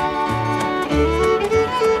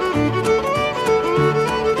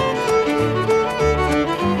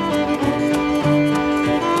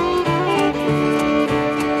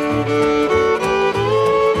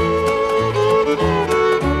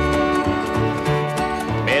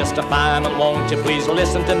 Mr. Fireman, won't you please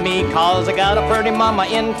listen to me, 'cause I got a pretty mama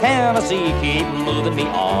in Tennessee. Keep moving me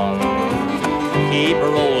on, keep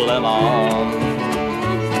rolling on.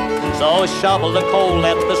 So shovel the coal,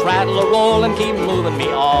 let this rattler roll and keep moving me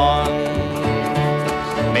on.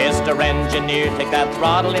 Mr. Engineer, take that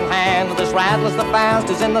throttle in hand. This rattler's the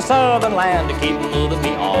fastest in the southern land. To keep moving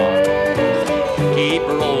me on, keep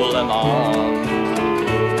rolling on.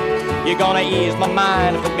 You're gonna ease my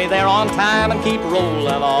mind, put me there on time and keep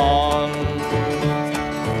rolling on.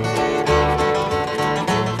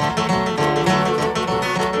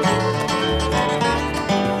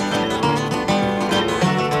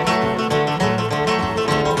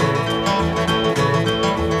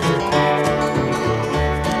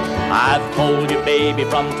 I've told you, baby,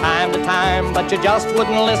 from time to time, but you just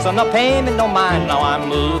wouldn't listen or pay me no mind. Now I'm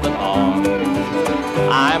moving on,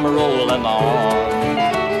 I'm rolling on.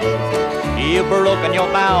 You've broken your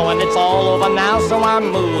vow and it's all over now, so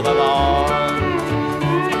I'm moving on.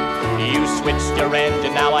 You switched your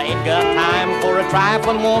engine, now I ain't got time for a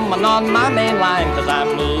trifling woman on my main line, 'cause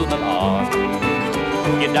I'm moving on.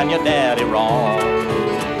 You done your daddy wrong.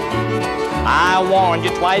 I warned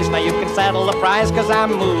you twice, now you can settle the price, 'cause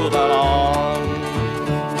I'm moving on.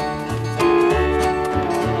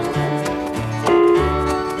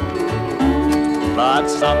 But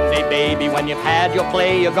someday, baby, when you've had your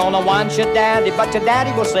play, you're gonna want your daddy, but your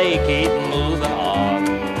daddy will say, keep moving on.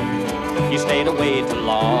 You stayed away too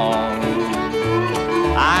long.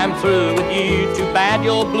 I'm through with you, too bad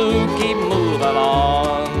you're blue, keep moving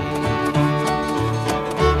on.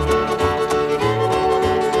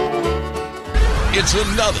 It's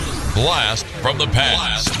another blast from the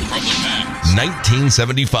past.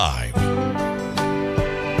 1975.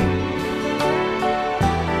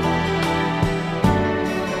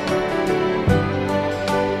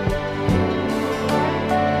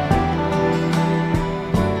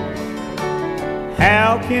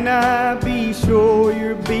 How can I be sure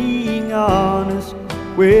you're being honest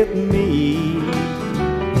with me?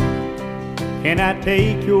 Can I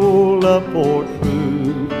take your love for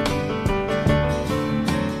true?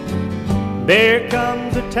 There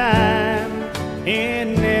comes a time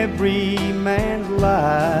in every man's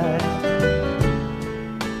life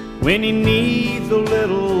when he needs a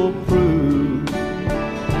little proof.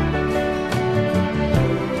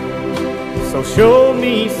 So show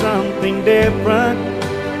me something different,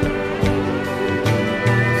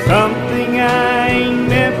 something I ain't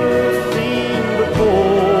never seen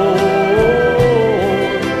before.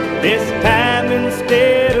 This time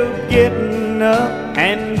instead of getting up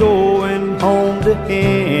and going home to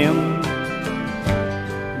him,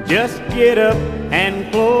 just get up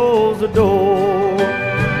and close the door.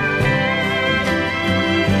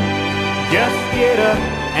 Just get up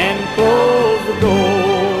and close the door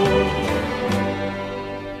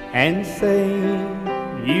and say,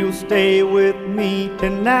 you'll stay with me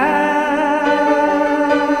tonight.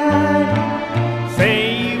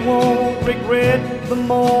 Say you won't regret the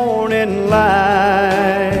morning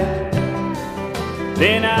light.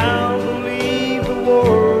 Then I'll believe the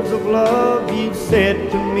words of love you've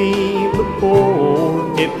said to me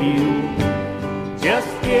before. If you just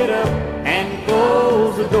get up and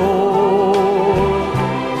close the door.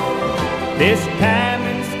 This time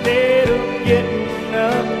instead of getting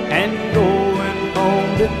up and going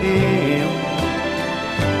home to him,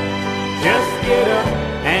 just get up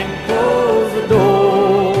and close the door.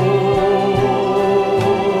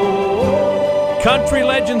 Country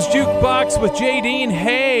Legends Jukebox with J. Dean.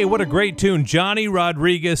 Hey, what a great tune. Johnny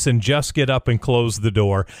Rodriguez and Just Get Up and Close the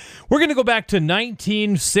Door. We're going to go back to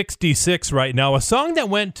 1966 right now, a song that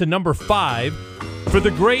went to number 5 for the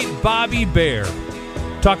great Bobby Bare,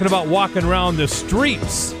 talking about walking around the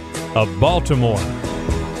streets of Baltimore.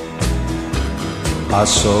 I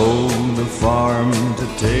sold the farm to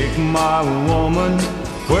take my woman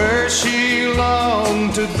where she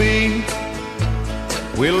longed to be.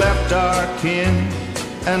 We left our kin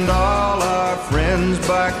and all our friends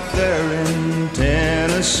back there in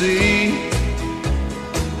Tennessee.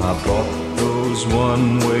 I bought those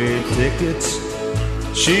one-way tickets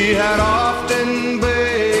she had often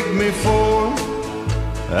begged me for,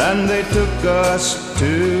 and they took us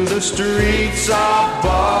to the streets of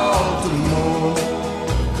Baltimore.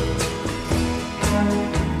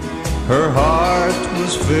 Her heart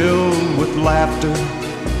was filled with laughter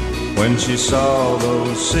when she saw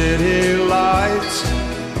those city lights.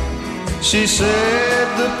 She said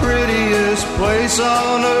the prettiest place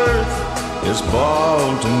on earth is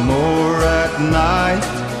Baltimore at night.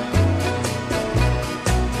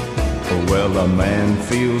 Well, a man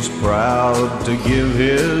feels proud to give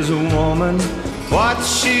his woman what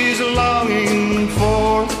she's longing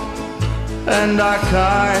for, and I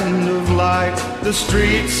kind of like the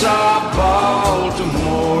streets of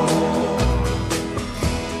Baltimore.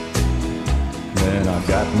 Then I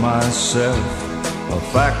got myself a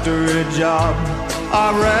factory job.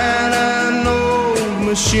 I ran an old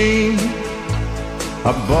machine.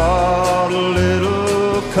 I bought a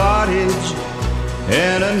little cottage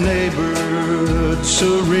in a neighborhood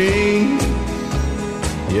serene.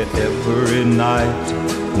 Yet every night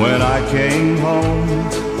when I came home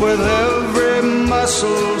with every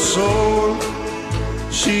muscle sore,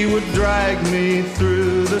 she would drag me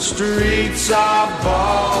through the streets of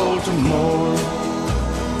Baltimore.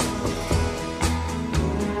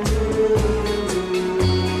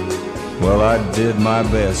 Well, I did my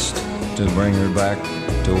best to bring her back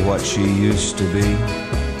to what she used to be,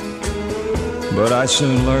 but I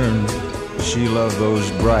soon learned she loved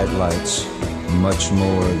those bright lights much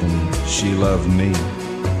more than she loved me.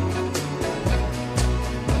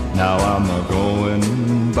 Now I'm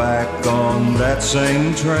a-going back on that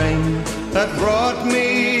same train that brought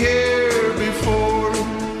me here before,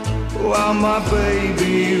 while my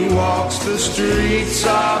baby walks the streets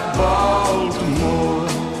of Baltimore.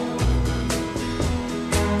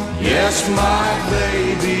 Yes, my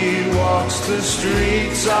baby walks the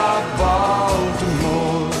streets of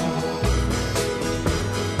Baltimore.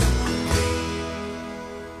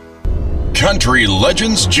 Country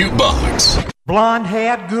Legends Jukebox. Blonde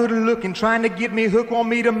haired, good looking, trying to get me hooked, want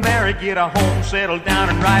me to marry, get a home, settle down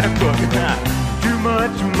and write a book. Too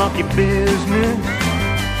much monkey business,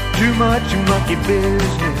 too much monkey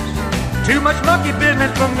business, too much monkey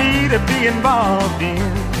business for me to be involved in.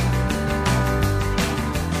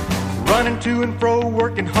 Running to and fro,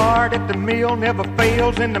 working hard at the mill, never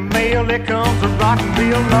fails in the mail, there comes a rotten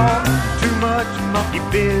bill. Lord, too much monkey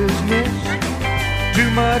business, too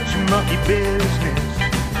much monkey business,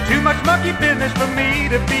 too much monkey business for me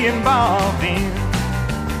to be involved in.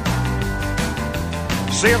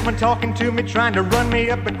 Salesman talking to me, trying to run me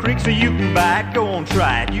up a creek so you can buy it, go on,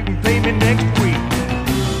 try it, you can pay me next week.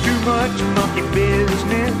 Too much monkey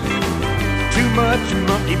business, too much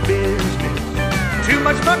monkey business, too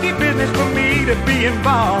much monkey business for me to be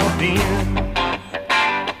involved in.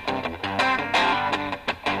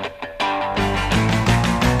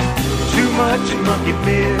 Too much monkey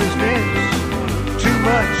business, too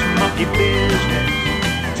much monkey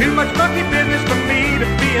business, too much monkey business for me to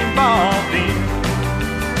be involved in.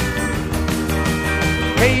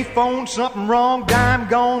 Hey, phone, something wrong, dime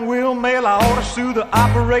gone, will mail, I ought to sue the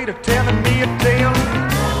operator telling me a tale.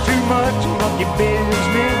 Too much monkey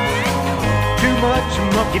business, too much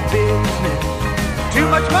monkey business, too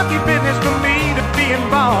much monkey business for me to be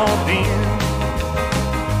involved in.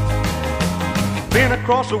 Been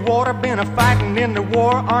across the water, been a fighting in the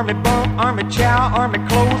war, army bump, army chow, army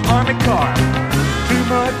clothes, army car. Too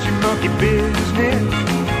much monkey business,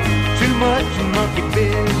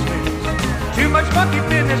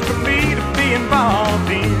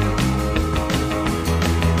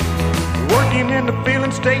 in the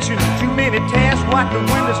filling station. Too many tasks, wipe the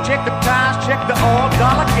windows, check the tires, check the oil,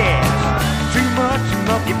 dollar gas. Too much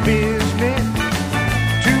monkey business.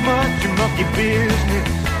 Too much monkey business.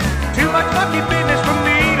 Too much monkey business for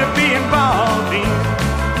me to be involved in.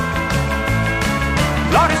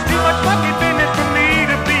 Lord, it's too much monkey business for me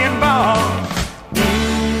to be involved.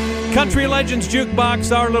 Country Legends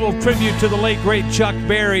Jukebox, our little tribute to the late, great Chuck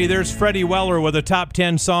Berry. There's Freddie Weller with a top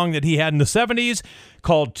 10 song that he had in the 70s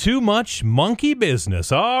called Too Much Monkey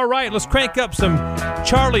Business. All right, let's crank up some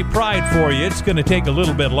Charlie Pride for you. It's going to take a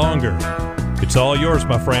little bit longer. It's all yours,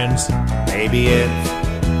 my friends. Maybe it's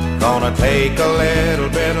gonna take a little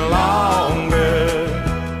bit longer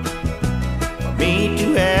for me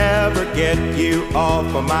to ever get you off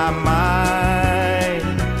of my mind.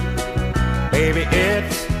 Baby,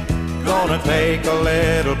 it's gonna take a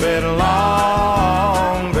little bit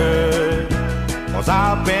longer, 'cause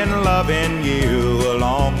I've been loving you a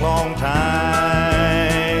long, long time.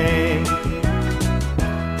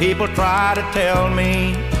 People try to tell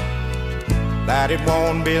me that it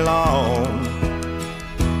won't be long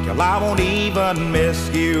till I won't even miss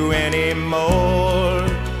you anymore.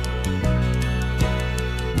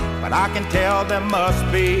 But I can tell there must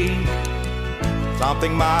be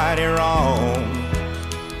something mighty wrong,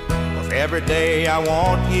 'cause every day I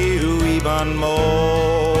want you even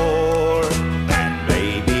more. And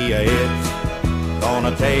baby, it's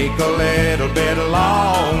gonna take a little bit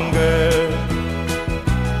longer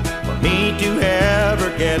for me to ever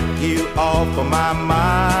get you off of my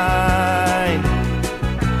mind.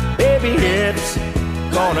 Baby, it's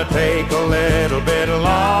gonna take a little bit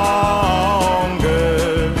longer,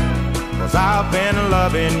 'cause I've been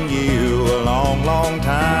loving you a long, long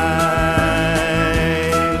time.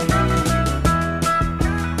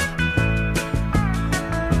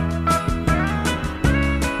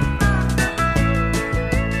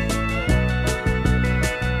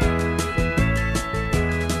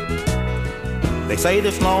 They say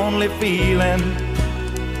this lonely feeling,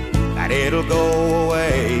 that it'll go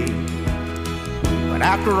away, but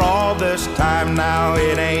after all this time now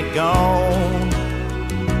it ain't gone.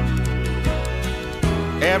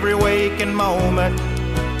 Every waking moment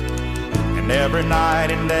and every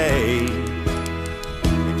night and day,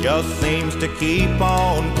 it just seems to keep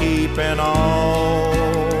on keeping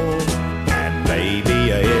on. And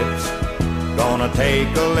baby, it's gonna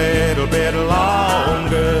take a little bit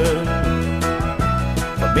longer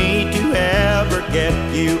for me to ever get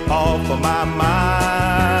you off of my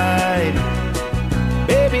mind.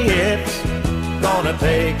 Baby, it's gonna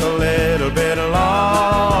take a little bit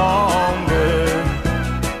longer,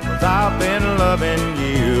 'cause I've been loving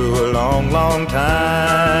you a long, long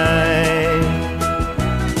time.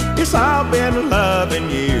 Yes, I've been loving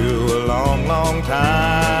you a long, long time.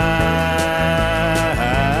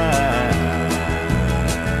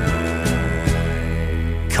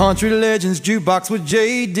 Country Legends Jukebox with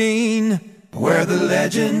J. Dean, where the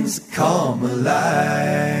legends come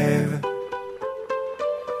alive.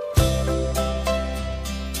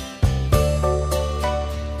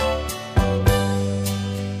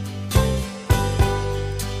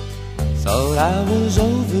 Thought I was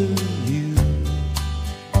over you,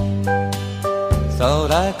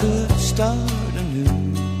 thought I could start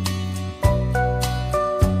anew.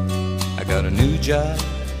 I got a new job,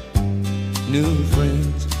 new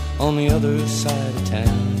friends on the other side of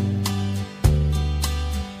town.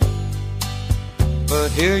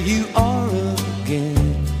 But here you are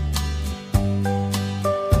again,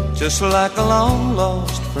 just like a long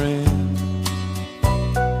lost friend.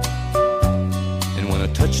 When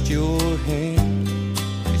I touched your hand,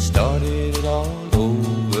 it started it all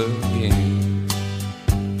over again.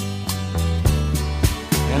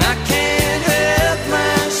 And I can't help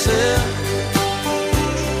myself,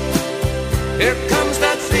 here comes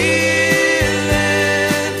that feeling,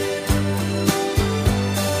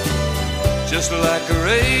 just like a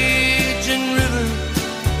raging river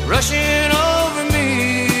rushing over me.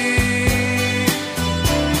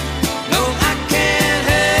 No, I can't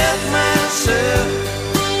help myself,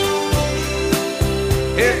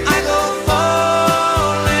 here I go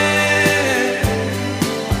falling,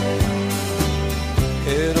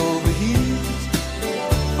 head over heels,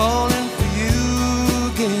 falling for you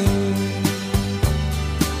again.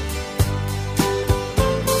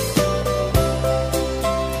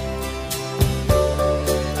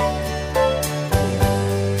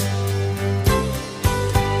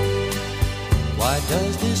 Why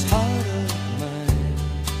does this heart of mine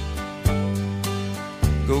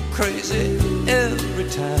go crazy every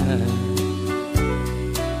time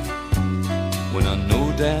when I know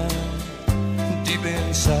down deep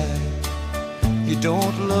inside you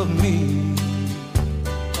don't love me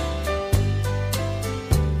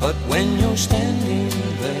But when you're standing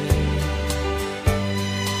there,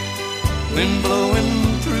 wind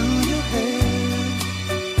blowing through your hair,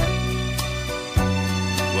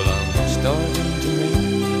 well, I'm starting to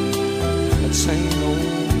make that same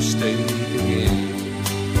old mistake again.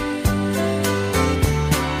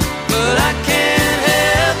 But I can't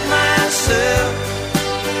help myself.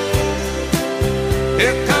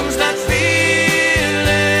 Here comes that feeling,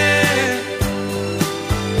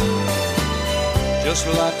 just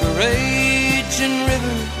like a raging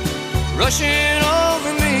river rushing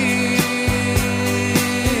over me.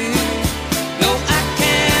 No, I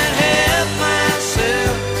can't help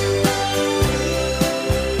myself.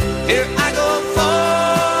 Here I go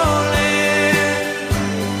falling,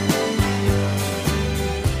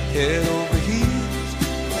 head over heels,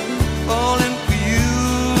 falling for you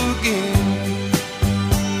again.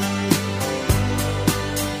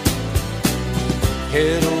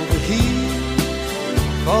 Head over heels,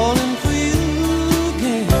 falling for you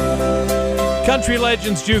again. Country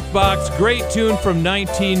Legends Jukebox, great tune from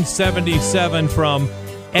 1977 from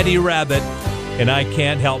Eddie Rabbitt, and I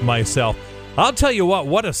Can't Help Myself. I'll tell you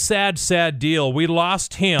what a sad, sad deal. We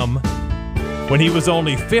lost him when he was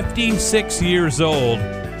only 56 years old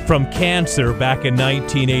from cancer back in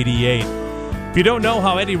 1988. If you don't know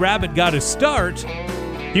how Eddie Rabbitt got his start,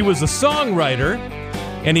 he was a songwriter,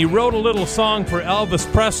 and he wrote a little song for Elvis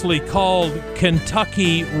Presley called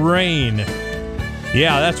Kentucky Rain.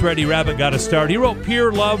 Yeah, that's where Eddie Rabbitt got his start. He wrote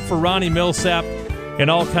Pure Love for Ronnie Millsap and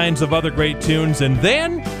all kinds of other great tunes. And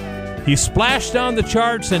then he splashed on the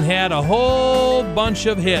charts and had a whole bunch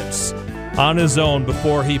of hits on his own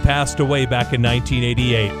before he passed away back in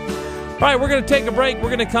 1988. All right, we're going to take a break. We're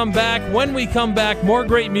going to come back. When we come back, more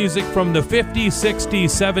great music from the 50s, 60s,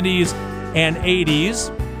 70s, and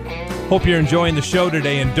 80s. Hope you're enjoying the show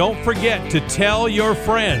today. And don't forget to tell your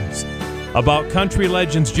friends about Country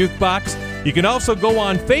Legends Jukebox. You can also go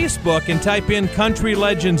on Facebook and type in Country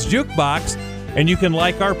Legends Jukebox, and you can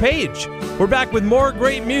like our page. We're back with more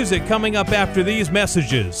great music coming up after these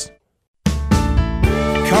messages.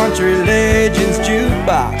 Country Legends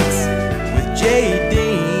Jukebox with J.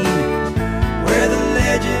 Dean, where the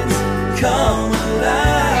legends come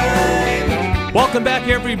alive. Welcome back,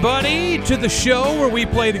 everybody, to the show where we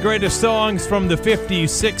play the greatest songs from the 50s,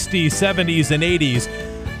 60s, 70s, and 80s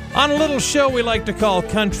on a little show we like to call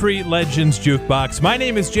Country Legends Jukebox. My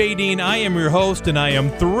name is J. Dean. I am your host, and I am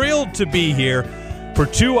thrilled to be here for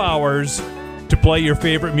 2 hours to play your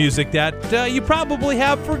favorite music that you probably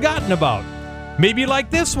have forgotten about. Maybe like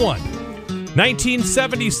this one.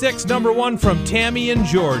 1976, number one from Tammy and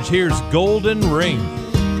George. Here's Golden Ring.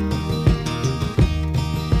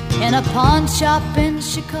 In a pawn shop in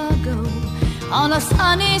Chicago on a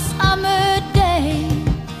sunny summer day,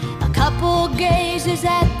 a couple gazes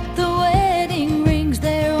at the wedding rings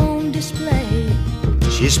there on display.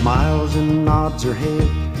 She smiles and nods her head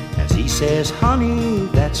as he says, honey,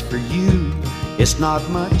 that's for you. It's not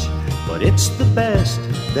much, but it's the best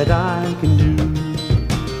that I can do.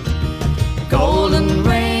 Golden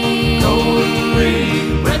ring,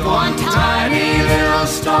 with one tiny little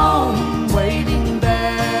stone waiting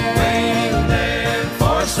there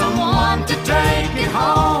for someone to take it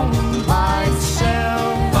home by itself.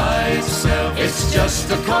 It's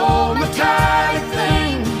just a cold metallic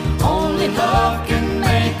thing. Only love can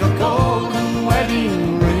make a golden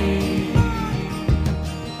wedding ring.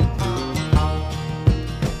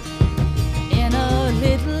 In a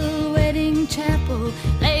little wedding chapel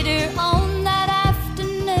later on that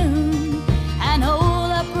afternoon, an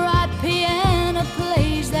old upright piano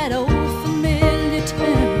plays that old familiar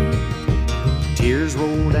tune. Tears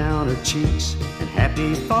roll down her cheeks and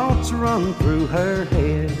happy thoughts run through her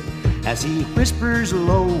head as he whispers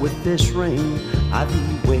low, with this ring I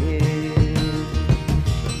thee wed.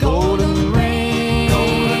 Golden ring,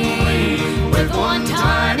 with one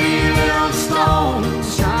tiny little stone,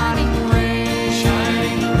 shining ring.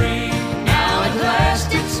 Now at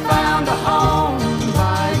last it's found a home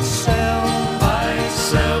by itself.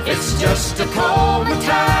 It's just a cold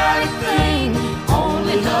metallic thing.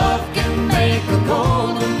 Only love can make a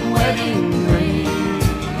golden wedding ring.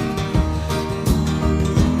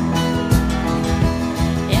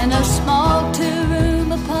 In a small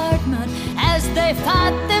two-room apartment, as they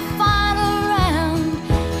fight their final round,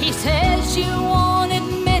 he says, you won't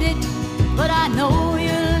admit it, but I know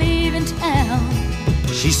you're leaving town.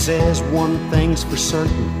 She says, one thing's for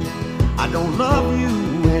certain, I don't love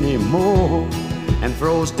you anymore, and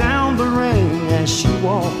throws down the ring as she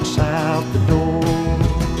walks out the door.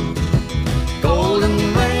 Golden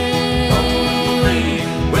ring,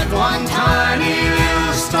 with one tiny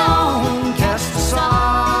little stone cast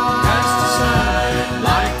aside,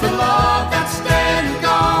 like the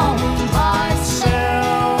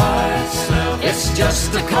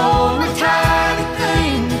just a cold and tidy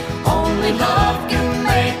thing. Only love can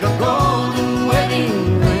make a golden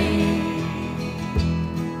wedding ring.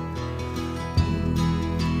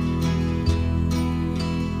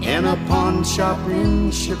 In a pawn shop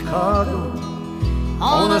in Chicago,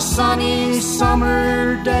 on a sunny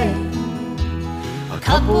summer day, a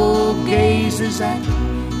couple gazes at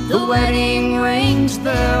the wedding rings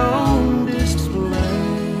there on display.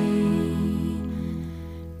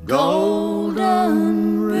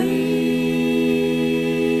 Golden ring.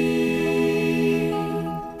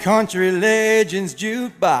 Country Legends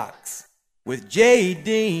Jukebox with J.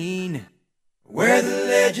 Dean, where the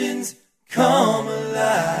legends come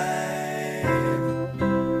alive.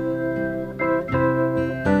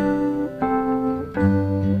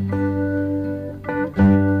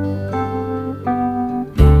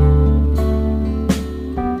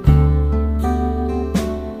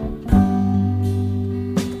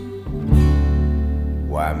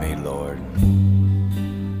 Why me, Lord?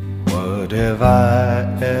 What have I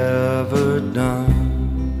ever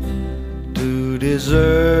done to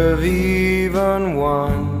deserve even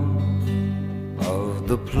one of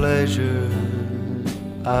the pleasures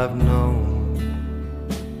I've known?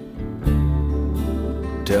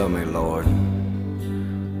 Tell me, Lord,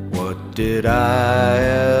 what did I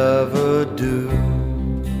ever do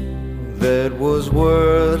that was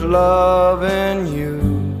worth loving you,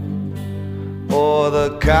 or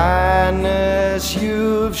the kindness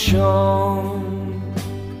you've shown?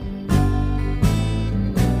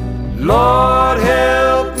 Lord,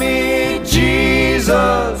 help me,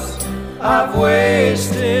 Jesus, I've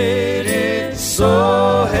wasted it,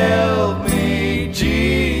 so help me,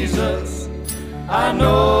 Jesus, I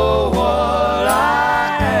know what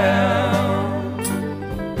I am.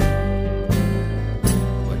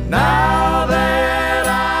 But now that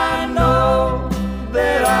I know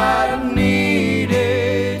that I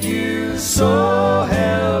needed you, so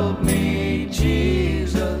help me,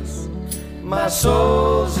 Jesus, my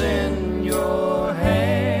soul's in your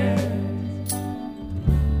hands.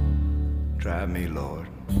 Try me, Lord,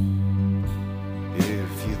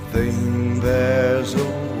 if you think there's a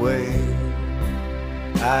way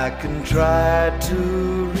I can try to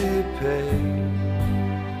repay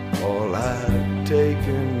all I've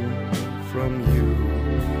taken from you.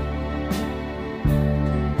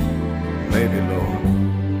 Maybe, Lord,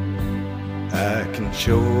 I can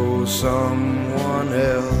show someone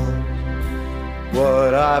else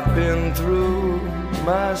what I've been through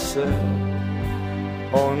myself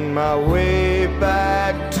on my way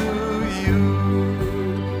back to you.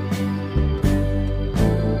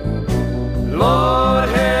 Lord,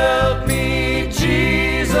 help me,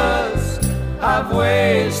 Jesus, I've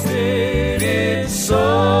wasted it,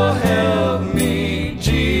 so help me,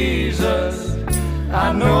 Jesus,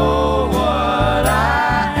 I know what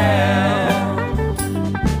I am.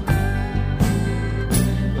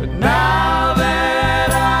 But now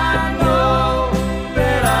that I know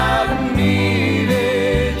that I've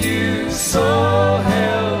needed you, so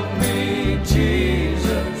help me,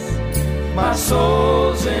 Jesus, my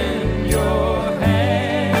soul's in your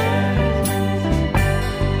hands.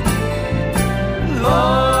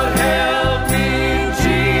 Lord, help me,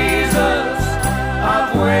 Jesus,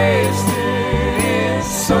 I've wasted it,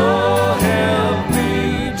 so help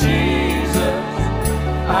me, Jesus,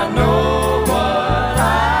 I know what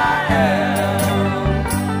I am.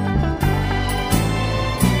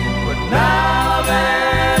 But now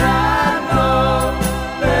that I know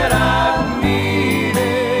that I've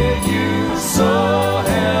needed you, so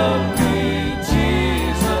help me,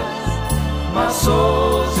 Jesus, my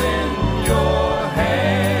soul's in your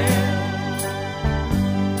hands.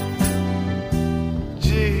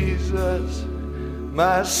 Jesus,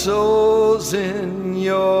 my soul's in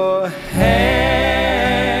your hands.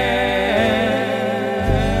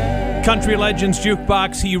 Country Legends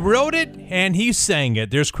Jukebox. He wrote it and he sang it.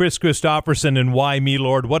 There's Chris Christopherson and Why Me,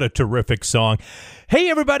 Lord. What a terrific song. Hey,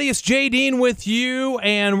 everybody, it's Jay Dean with you,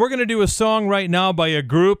 and we're going to do a song right now by a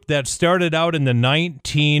group that started out in the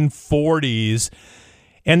 1940s.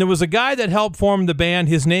 And there was a guy that helped form the band.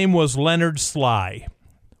 His name was Leonard Sly.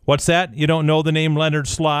 What's that? You don't know the name Leonard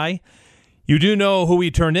Sly? You do know who he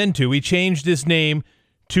turned into. He changed his name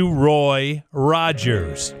to Roy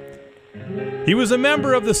Rogers. He was a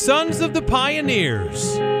member of the Sons of the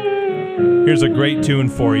Pioneers. Here's a great tune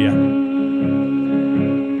for you.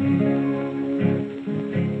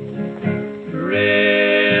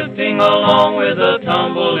 Drifting along with a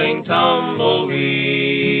tumbling tumbleweed.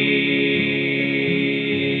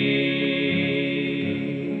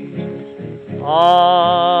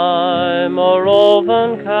 I'm a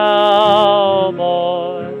roving cowboy,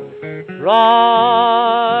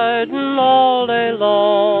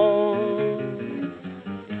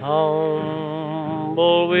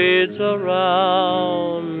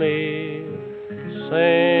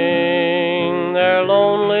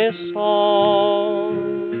 lonely song.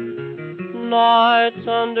 Nights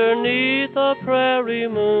underneath a prairie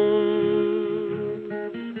moon,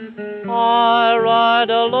 I ride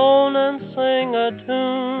alone and sing a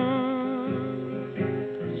tune.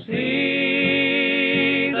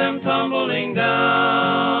 See them tumbling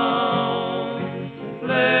down,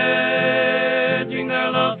 pledging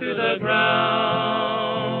their love to the ground.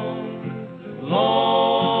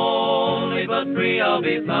 Lonely but free I'll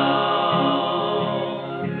be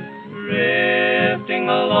found, drifting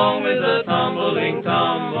along with the tumbling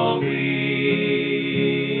tumbleweeds.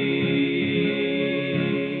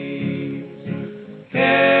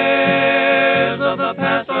 Cares of the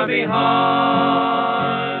past are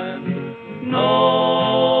behind,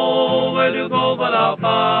 nowhere to go but I'll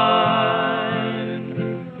find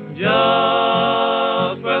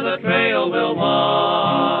just where the trail will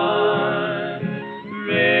wind,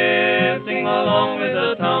 drifting along with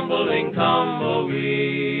the tumbling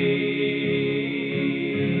tumbleweed.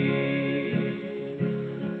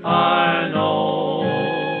 I know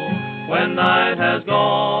when night has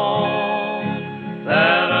gone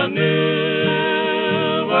that a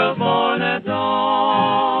new world's born at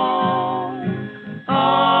dawn.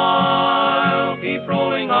 I'll keep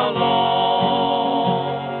rolling along.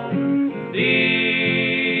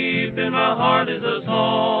 Deep in my heart is a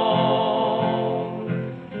song.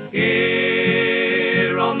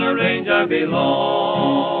 Here on the range I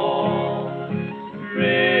belong,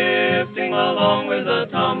 drifting along with the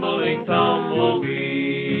tumbling tumbleweed.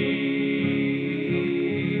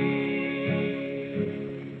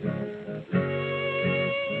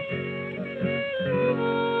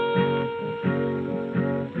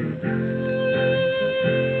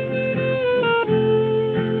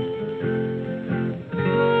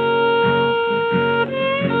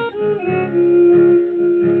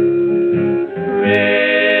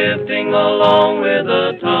 Drifting along with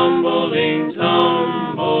the tumbling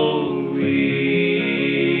tumbleweed.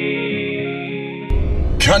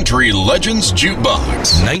 Country Legends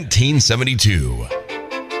Jukebox, 1972.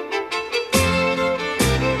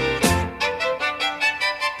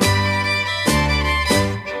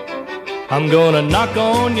 I'm gonna knock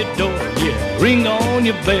on your door, yeah, ring on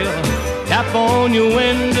your bell, tap on your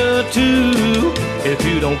window too. If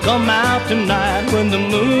you don't come out tonight when the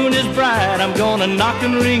moon is bright, I'm gonna knock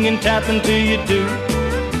and ring and tap until you do.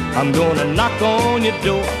 I'm gonna knock on your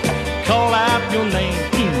door, call out your name,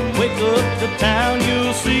 wake up the town,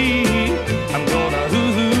 you'll see. I'm gonna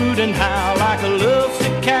hoo-hoot and howl like a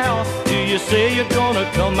lovesick cow till you say you're gonna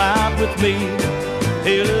come out with me.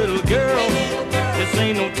 Hey little girl, this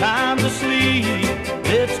ain't no time to sleep.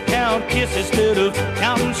 Let's count kisses instead of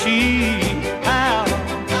counting sheep. How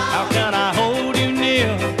can I hold you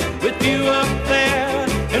near with you up there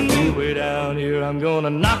and me way down here? I'm gonna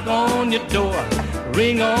knock on your door,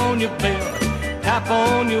 ring on your bell, tap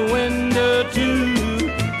on your window too.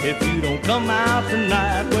 If you don't come out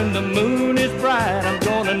tonight when the moon is bright, I'm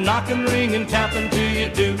gonna knock and ring and tap until you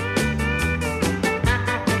do.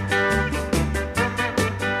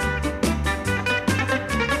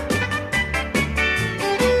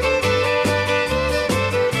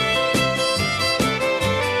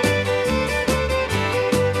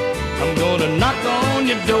 Knock on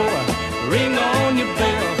your door, ring on your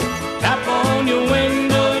bell, tap on your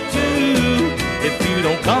window too. If you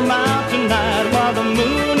don't come out tonight while the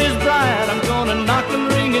moon is bright, I'm gonna knock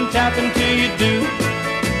and ring and tap until you do.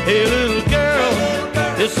 Hey little girl,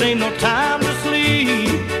 this ain't no time to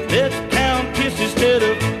sleep. Let's count kisses instead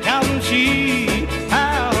of counting sheep.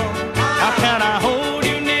 How can I hold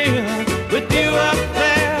you near with you up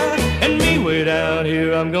there and me way down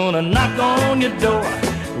here? I'm gonna knock on your door,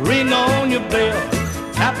 ring on your bell,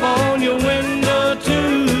 tap on your window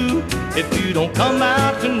too. If you don't come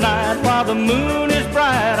out tonight while the moon is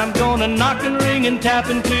bright, I'm gonna knock and ring and tap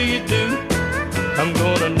until you do. I'm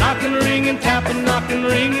gonna knock and ring and tap and knock and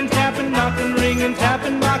ring and tap and knock and ring and tap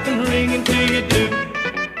and knock and ring until you do.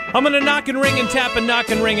 I'm going to knock and ring and tap and knock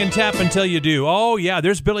and ring and tap until you do. Oh, yeah,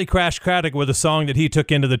 there's Billy Crash Craddock with a song that he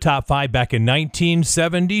took into the top 5 back in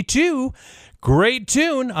 1972. Great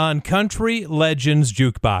tune on Country Legends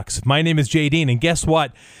Jukebox. My name is Jay Dean, and guess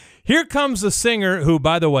what? Here comes a singer who,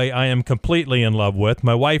 by the way, I am completely in love with.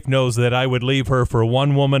 My wife knows that I would leave her for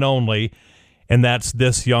one woman only, and that's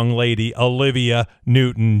this young lady, Olivia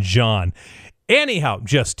Newton-John. Anyhow,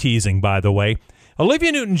 just teasing, by the way.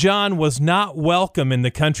 Olivia Newton-John was not welcome in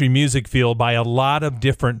the country music field by a lot of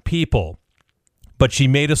different people. But she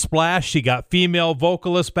made a splash. She got female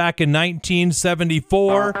vocalist back in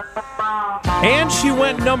 1974. And she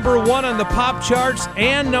went number 1 on the pop charts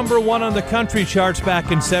and number 1 on the country charts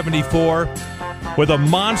back in 74. with a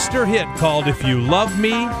monster hit called If You Love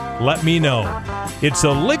Me, Let Me Know. It's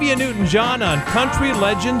Olivia Newton-John on Country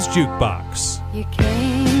Legends Jukebox. You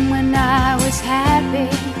came when I was happy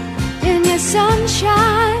in your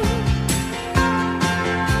sunshine.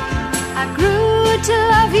 I grew to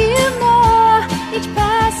love you more each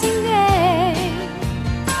passing day.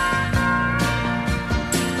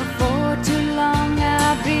 Before too long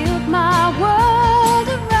I built my world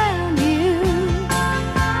around you,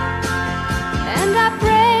 and I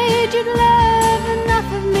prayed you'd love enough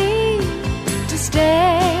of me to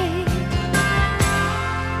stay.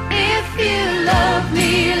 If you love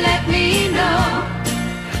me, let me know.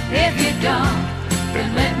 If you don't,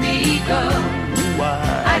 then let me go.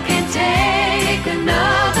 I can't take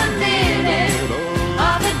another minute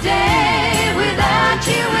of the day without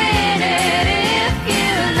you in it. If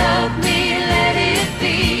you love me, let it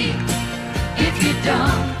be. If you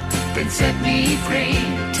don't, then set me free.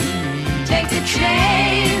 Take the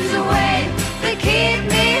chains away that keep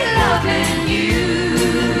me loving you.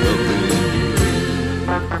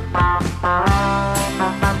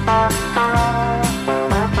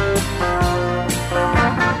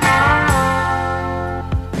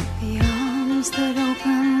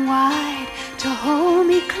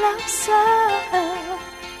 Closer,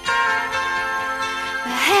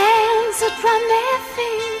 the hands that run their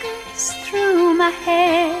fingers through my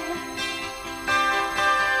hair,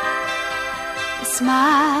 the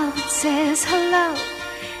smile that says hello,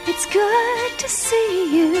 it's good to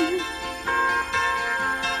see you.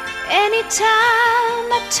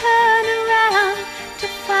 Anytime I turn around to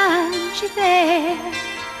find you there,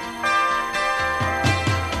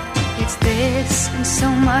 it's this and so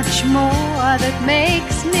much more that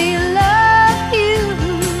makes me love you.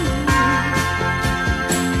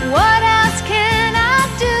 What else can I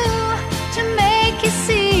do to make you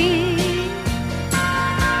see?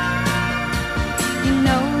 You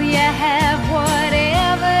know you have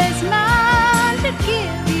whatever's mine to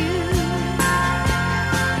give you,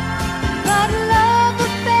 but love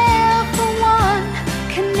affair for one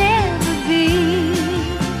can never be.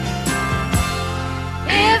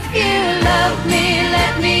 If you love me,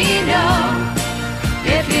 let me know.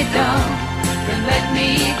 If you don't, then let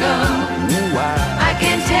me go. I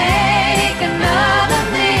can't take another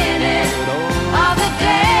minute of the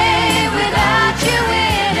day without you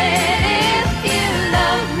in it. If you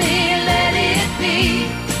love me, let it be.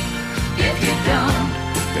 If you don't,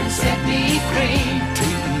 then set me free.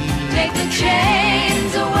 Take the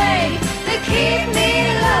chains away that keep me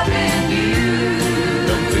loving you.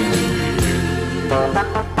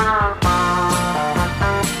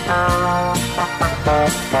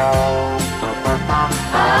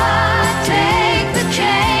 Take the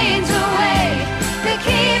chains away that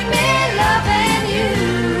keep me loving you.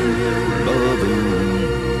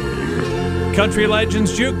 Country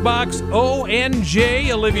Legends Jukebox,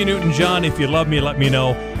 ONJ, Olivia Newton-John, If You Love Me, Let Me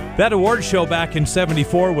Know. That award show back in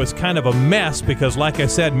 '74 was kind of a mess because, like I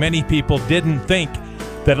said, many people didn't think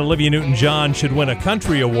that Olivia Newton-John should win a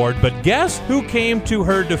country award, but guess who came to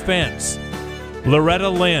her defense? Loretta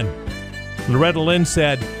Lynn. Loretta Lynn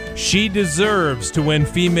said she deserves to win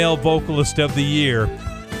Female Vocalist of the Year.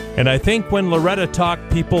 And I think when Loretta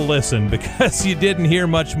talked, people listened because you didn't hear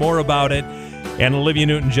much more about it. And Olivia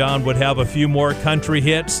Newton-John would have a few more country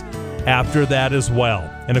hits after that as well.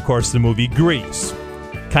 And, of course, the movie Grease.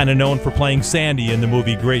 Kind of known for playing Sandy in the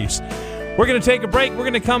movie Grease. We're going to take a break. We're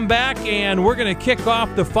going to come back, and we're going to kick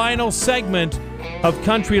off the final segment of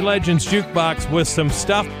Country Legends Jukebox with some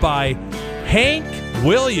stuff by Hank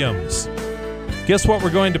Williams. Guess what we're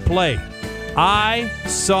going to play? I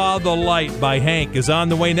Saw the Light by Hank is on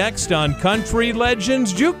the way next on Country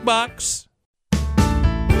Legends Jukebox.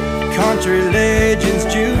 Country Legends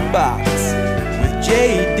Jukebox with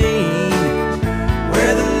J. Dean,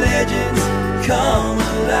 where the legends come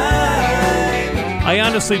alive. I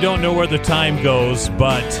honestly don't know where the time goes,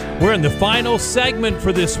 but we're in the final segment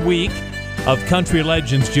for this week of Country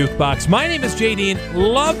Legends Jukebox. My name is J. Dean.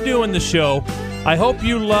 Love doing the show. I hope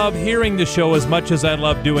you love hearing the show as much as I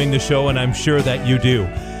love doing the show, and I'm sure that you do.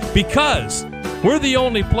 Because we're the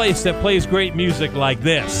only place that plays great music like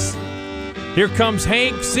this. Here comes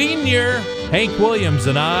Hank Sr., Hank Williams,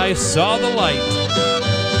 and I Saw the Light.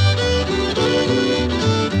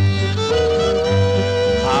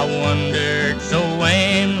 I wandered so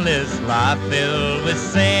aimless, life filled with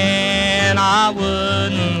sin, I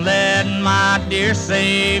wouldn't let my dear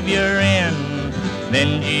Savior in.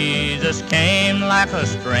 Then Jesus came like a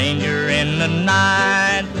stranger in the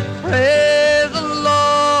night. Praise the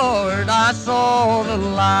Lord, I saw the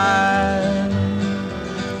light.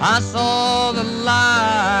 I saw the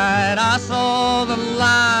light, I saw the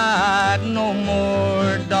light. No more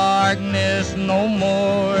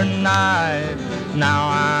more night. Now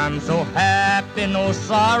I'm so happy, no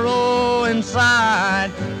sorrow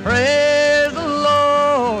inside. Praise the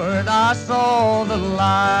Lord, I saw the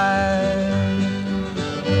light.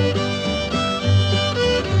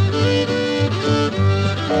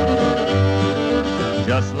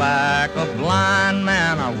 Just like a blind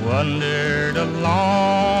man, I wandered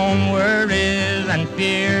along, worries and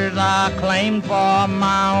fears I claimed for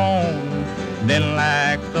my own. Then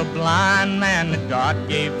like the blind man, God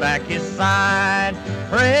gave back his sight.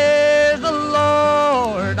 Praise the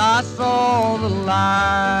Lord, I saw the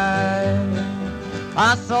light.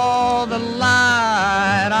 I saw the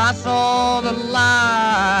light, I saw the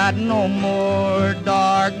light. No more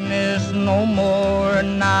darkness, no more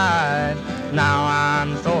night. Now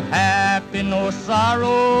I'm so happy, no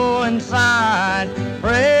sorrow inside.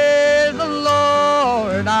 Praise the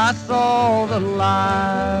Lord, I saw the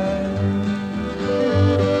light.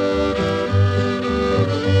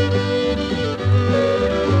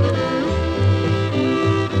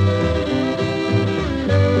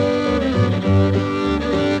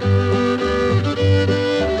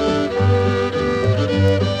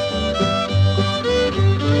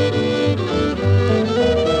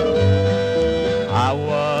 I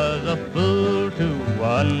was a fool to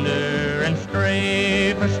wander and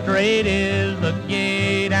stray, for straight is the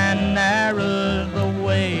gate and narrow's the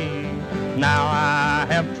way. Now I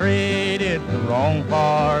have traded the wrong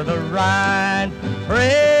for the right.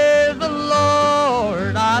 Praise the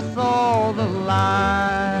Lord, I saw the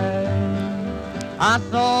light. I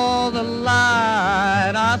saw the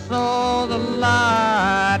light, I saw the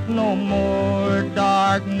light. No more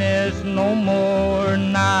darkness, no more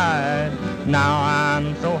night. Now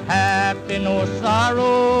I'm so happy, no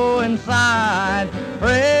sorrow inside.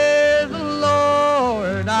 Praise the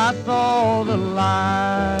Lord, I saw the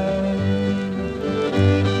light.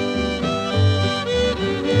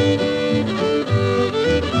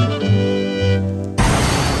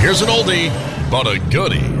 Here's an oldie, but a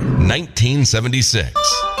goodie. 1976.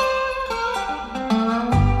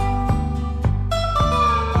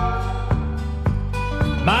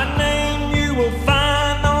 My name you will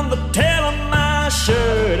find on the tail of my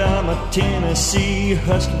shirt. I'm a Tennessee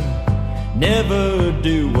hustler, never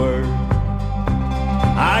do work.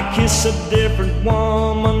 I kiss a different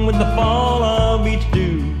woman with the fall of each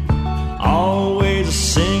dew. Always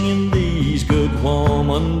singing these good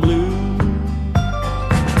woman blues.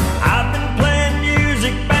 I've been playing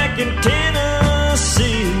music back in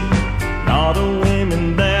Tennessee. Lot of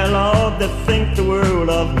women there, Lord, that think the world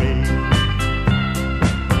of me.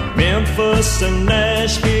 Memphis and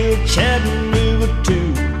Nashville, Chattanooga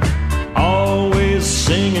too. Always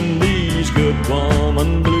singing these good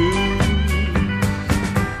woman blues.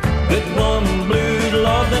 Good woman blues,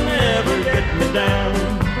 Lord, they never get me down.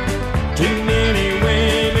 Too many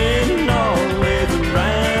women always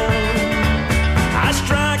around. I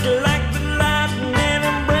strike like the lightning and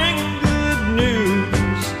I'm bringing good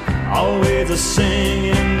news. Always a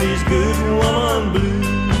singing these good woman blues.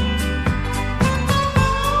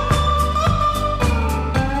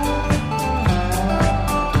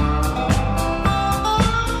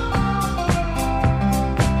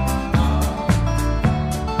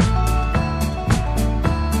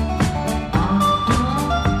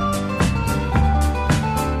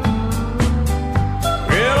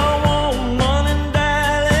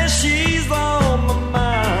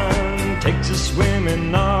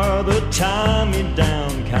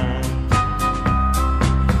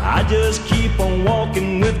 Just keep on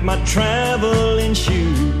walking with my traveling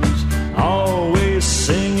shoes, always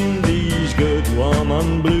singing these good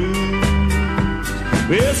woman blues.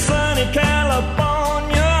 Well, sunny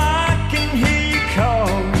California, I can hear you call.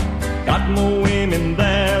 Got more women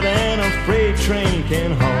there than a freight train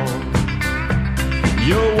can haul.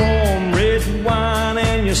 Your warm red wine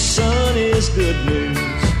and your sun is good news,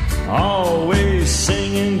 always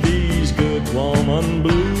singing these good woman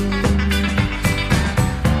blues.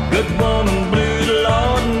 Good woman blues,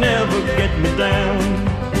 Lord, never get me down.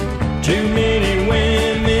 Too many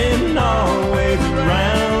women always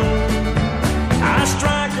around. I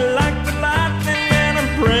strike like the lightning and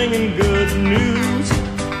I'm bringing good news.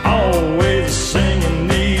 Always singing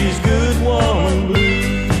these good woman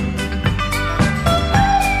blues.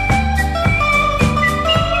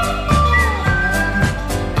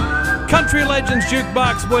 Country Legends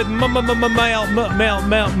Jukebox with Mel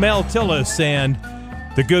Tillis and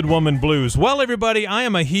the Good Woman Blues. Well, everybody, I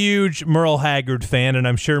am a huge Merle Haggard fan, and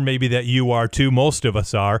I'm sure maybe that you are too. Most of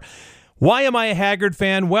us are. Why am I a Haggard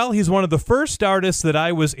fan? Well, he's one of the first artists that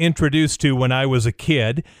I was introduced to when I was a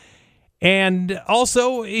kid. And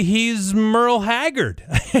also, he's Merle Haggard.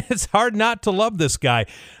 It's hard not to love this guy.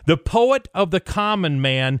 The poet of the common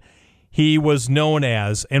man, he was known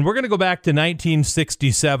as. And we're going to go back to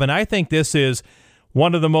 1967. I think this is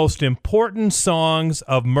one of the most important songs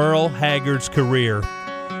of Merle Haggard's career.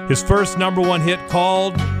 His first number one hit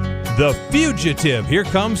called The Fugitive. Here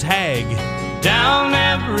comes Hag. Down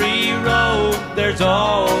every road, there's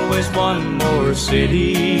always one more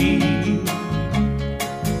city.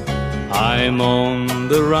 I'm on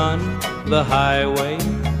the run, the highway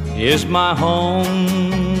is my home.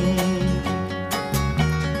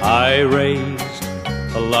 I raised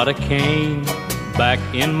a lot of cane back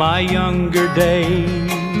in my younger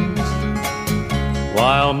days,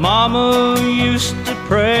 while Mama used to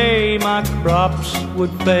pray my crops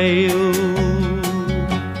would fail.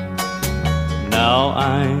 Now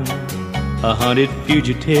I'm a hunted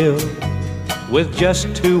fugitive with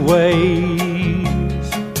just two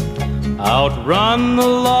ways: outrun the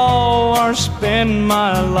law or spend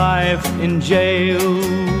my life in jail.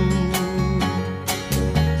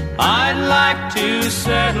 I'd like to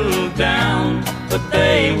settle down, but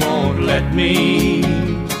they won't let me.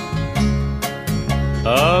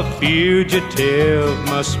 A fugitive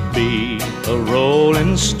must be a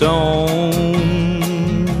rolling stone.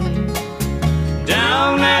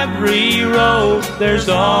 Down every road, there's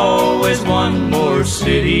always one more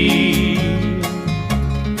city.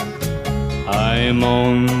 I'm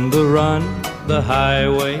on the run, the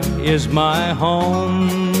highway is my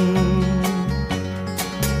home.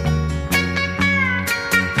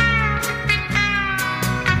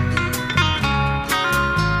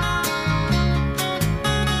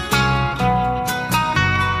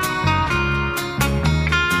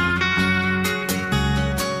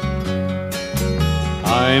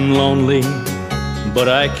 I'm lonely, but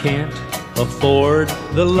I can't afford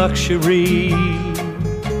the luxury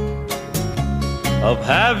of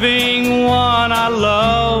having one I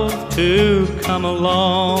love to come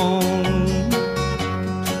along.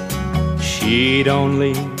 She'd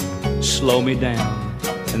only slow me down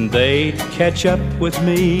and they'd catch up with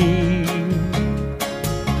me.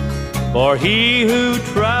 For he who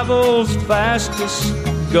travels fastest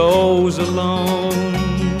goes alone.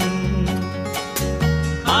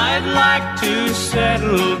 I'd like to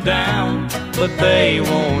settle down, but they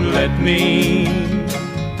won't let me.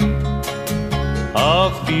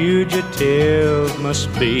 A fugitive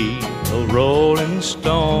must be a rolling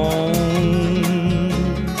stone.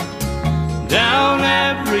 Down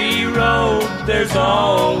every road, there's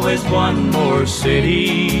always one more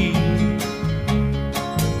city.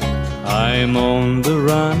 I'm on the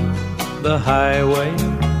run, the highway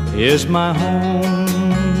is my home.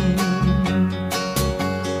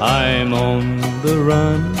 I'm on the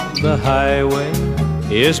run, the highway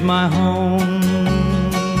is my home.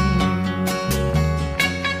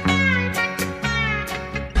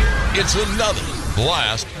 It's another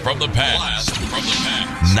blast from the past.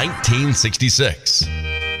 1966.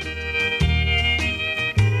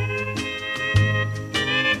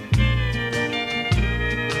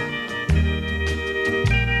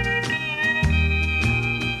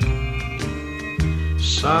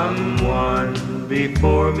 Someone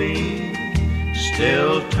before me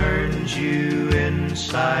still turns you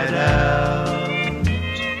inside out.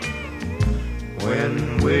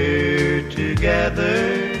 When we're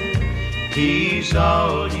together, he's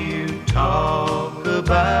all you talk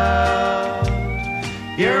about.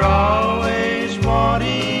 You're always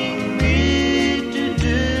wanting me to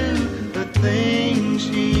do the things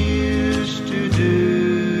he used to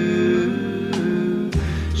do.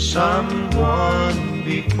 Someone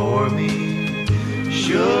before me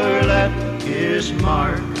sure left his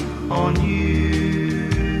mark on you.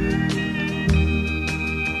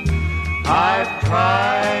 I've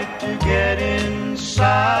tried to get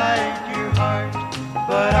inside your heart,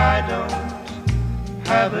 but I don't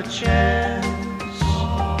have a chance.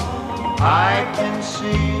 I can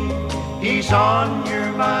see he's on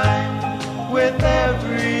your mind with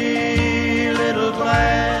every little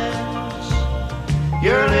glance.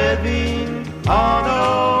 You're living on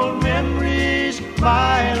old memories,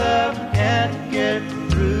 my love can't get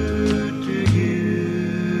through to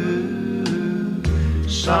you.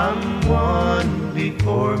 Someone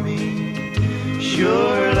before me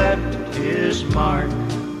sure left his mark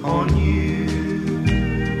on you.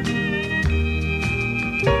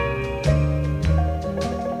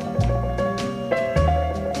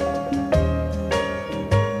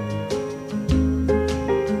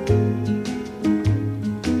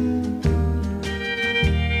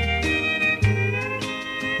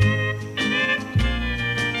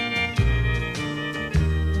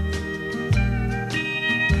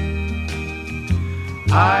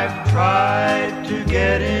 I've tried to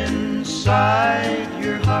get inside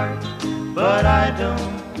your heart, but I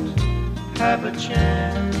don't have a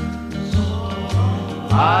chance.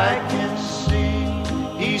 I can see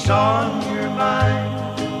he's on your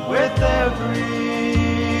mind with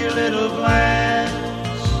every little glance.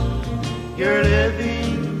 You're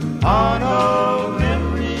living on old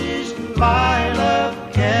memories. My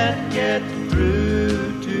love can't get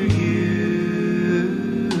through to you.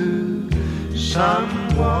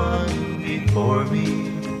 Someone before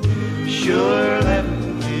me sure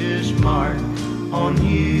left his mark on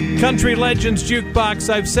you. Country Legends Jukebox.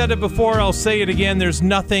 I've said it before, I'll say it again. There's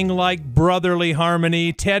nothing like brotherly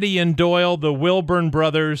harmony. Teddy and Doyle, the Wilburn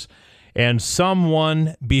brothers, and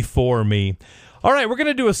Someone Before Me. All right, we're going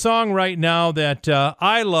to do a song right now that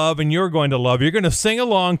I love and you're going to love. You're going to sing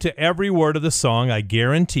along to every word of the song, I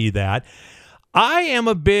guarantee that. I am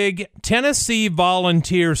a big Tennessee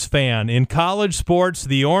Volunteers fan. In college sports,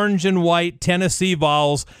 the orange and white Tennessee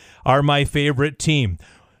Vols are my favorite team.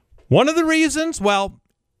 One of the reasons, well,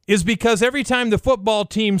 is because every time the football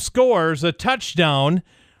team scores a touchdown,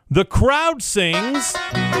 the crowd sings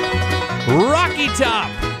Rocky Top.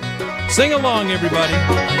 Sing along, everybody.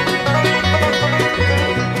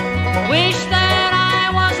 Wish that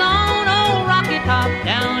I was on old Rocky Top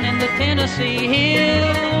down in the Tennessee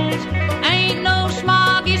hills. Ain't no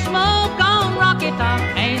smoggy smoke on Rocky Top,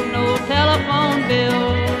 ain't no telephone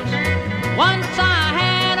bills. Once I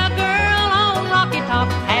had a girl on Rocky Top,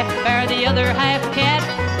 half bear, the other half cat.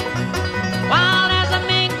 Wild as a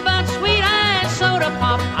mink, but sweet as soda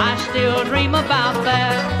pop, I still dream about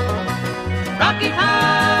that. Rocky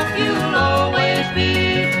Top, you'll always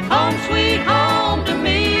be home, sweet home to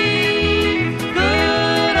me.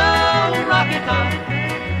 Good old Rocky Top,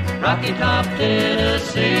 Rocky Top,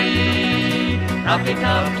 Tennessee. Rocky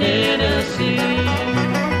Top, Tennessee.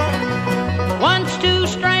 Once two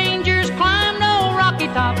strangers climbed old Rocky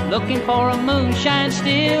Top, looking for a moonshine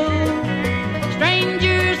still.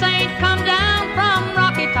 Strangers ain't come down from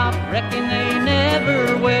Rocky Top, reckon they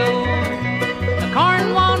never will. The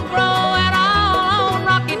corn won't grow at all on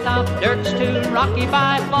Rocky Top, dirt's too rocky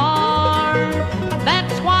by far.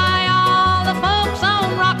 That's why all the folks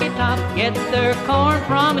on Rocky Top get their corn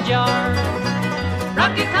from a jar.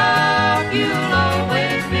 Rocky Top, you'll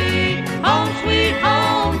always be home, sweet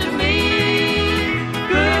home to me.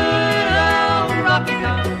 Good old Rocky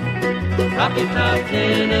Top, Rocky Top,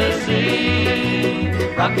 Tennessee.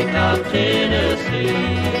 Rocky Top, Tennessee.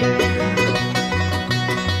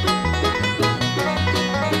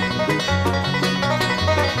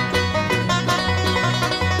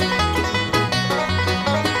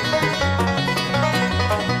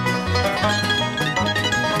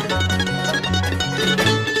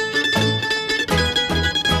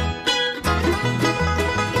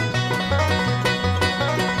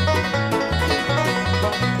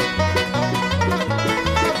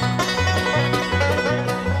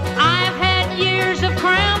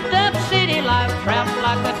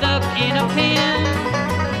 In a pen.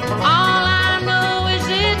 All I know is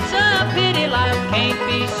it's a pity life can't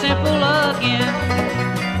be simple again.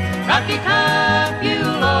 Rocky Top,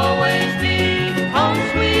 you'll always be home,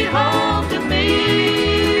 sweet home to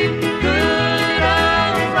me. Good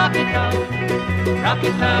old Rocky Top, Rocky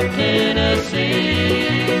Top, Tennessee.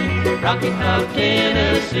 Rocky Top,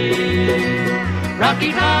 Tennessee.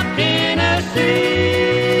 Rocky Top, Tennessee.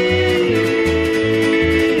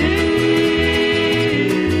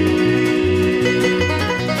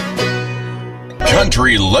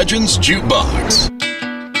 Country Legends Jukebox.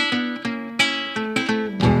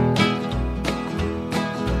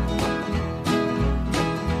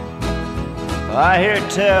 I hear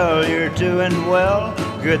tell you're doing well,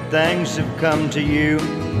 good things have come to you.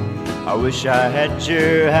 I wish I had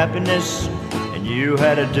your happiness and you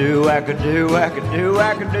had a do, I could do, I could do,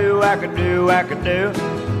 I could do, I could do, I could do.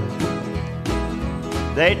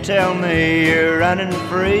 They tell me you're running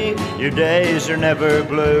free, your days are never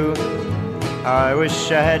blue. I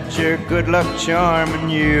wish I had your good luck charm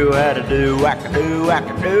and you had a do, I could do, I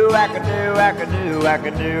could do, I could do, I could do, I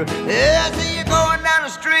could do. Yeah, I see you going down the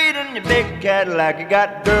street in your big Cadillac. You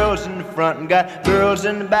got girls in the front and got girls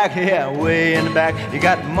in the back, yeah, way in the back. You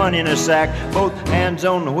got money in a sack, both hands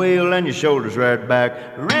on the wheel and your shoulders right back.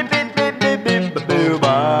 Rip-it-bip-bip-bip-boo-ba.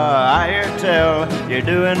 I hear tell you're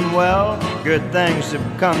doing well, good things have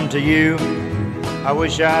come to you. I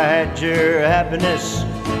wish I had your happiness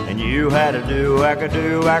and you had to do, I could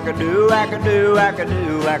do, I could do, I could do, I could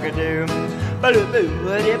do, I could do.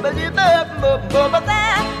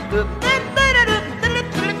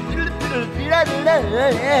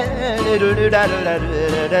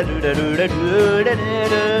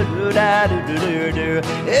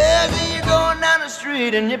 you're going down the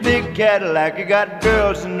street in your big Cadillac. You got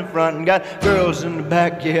girls in the front and got girls in the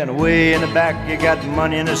back. Yeah, and way in the back you got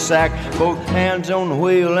money in a sack. Both hands on the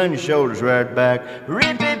wheel and your shoulders right back.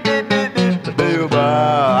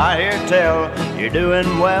 I hear tell you're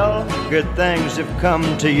doing well. Good things have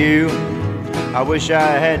come to you. I wish I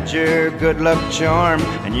had your good luck charm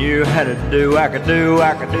and you had a do, I could do,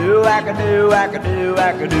 I could do, I could do, I could do,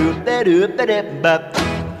 I could do,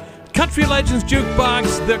 Country Legends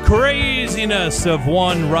Jukebox, the craziness of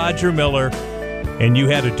one Roger Miller, and you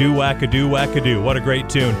had a do-wacka-do, wacka-do. What a great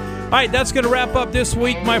tune. All right, that's going to wrap up this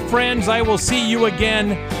week, my friends. I will see you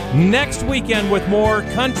again next weekend with more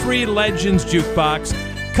Country Legends Jukebox.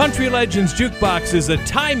 Country Legends Jukebox is a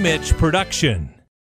Ty Mitch production.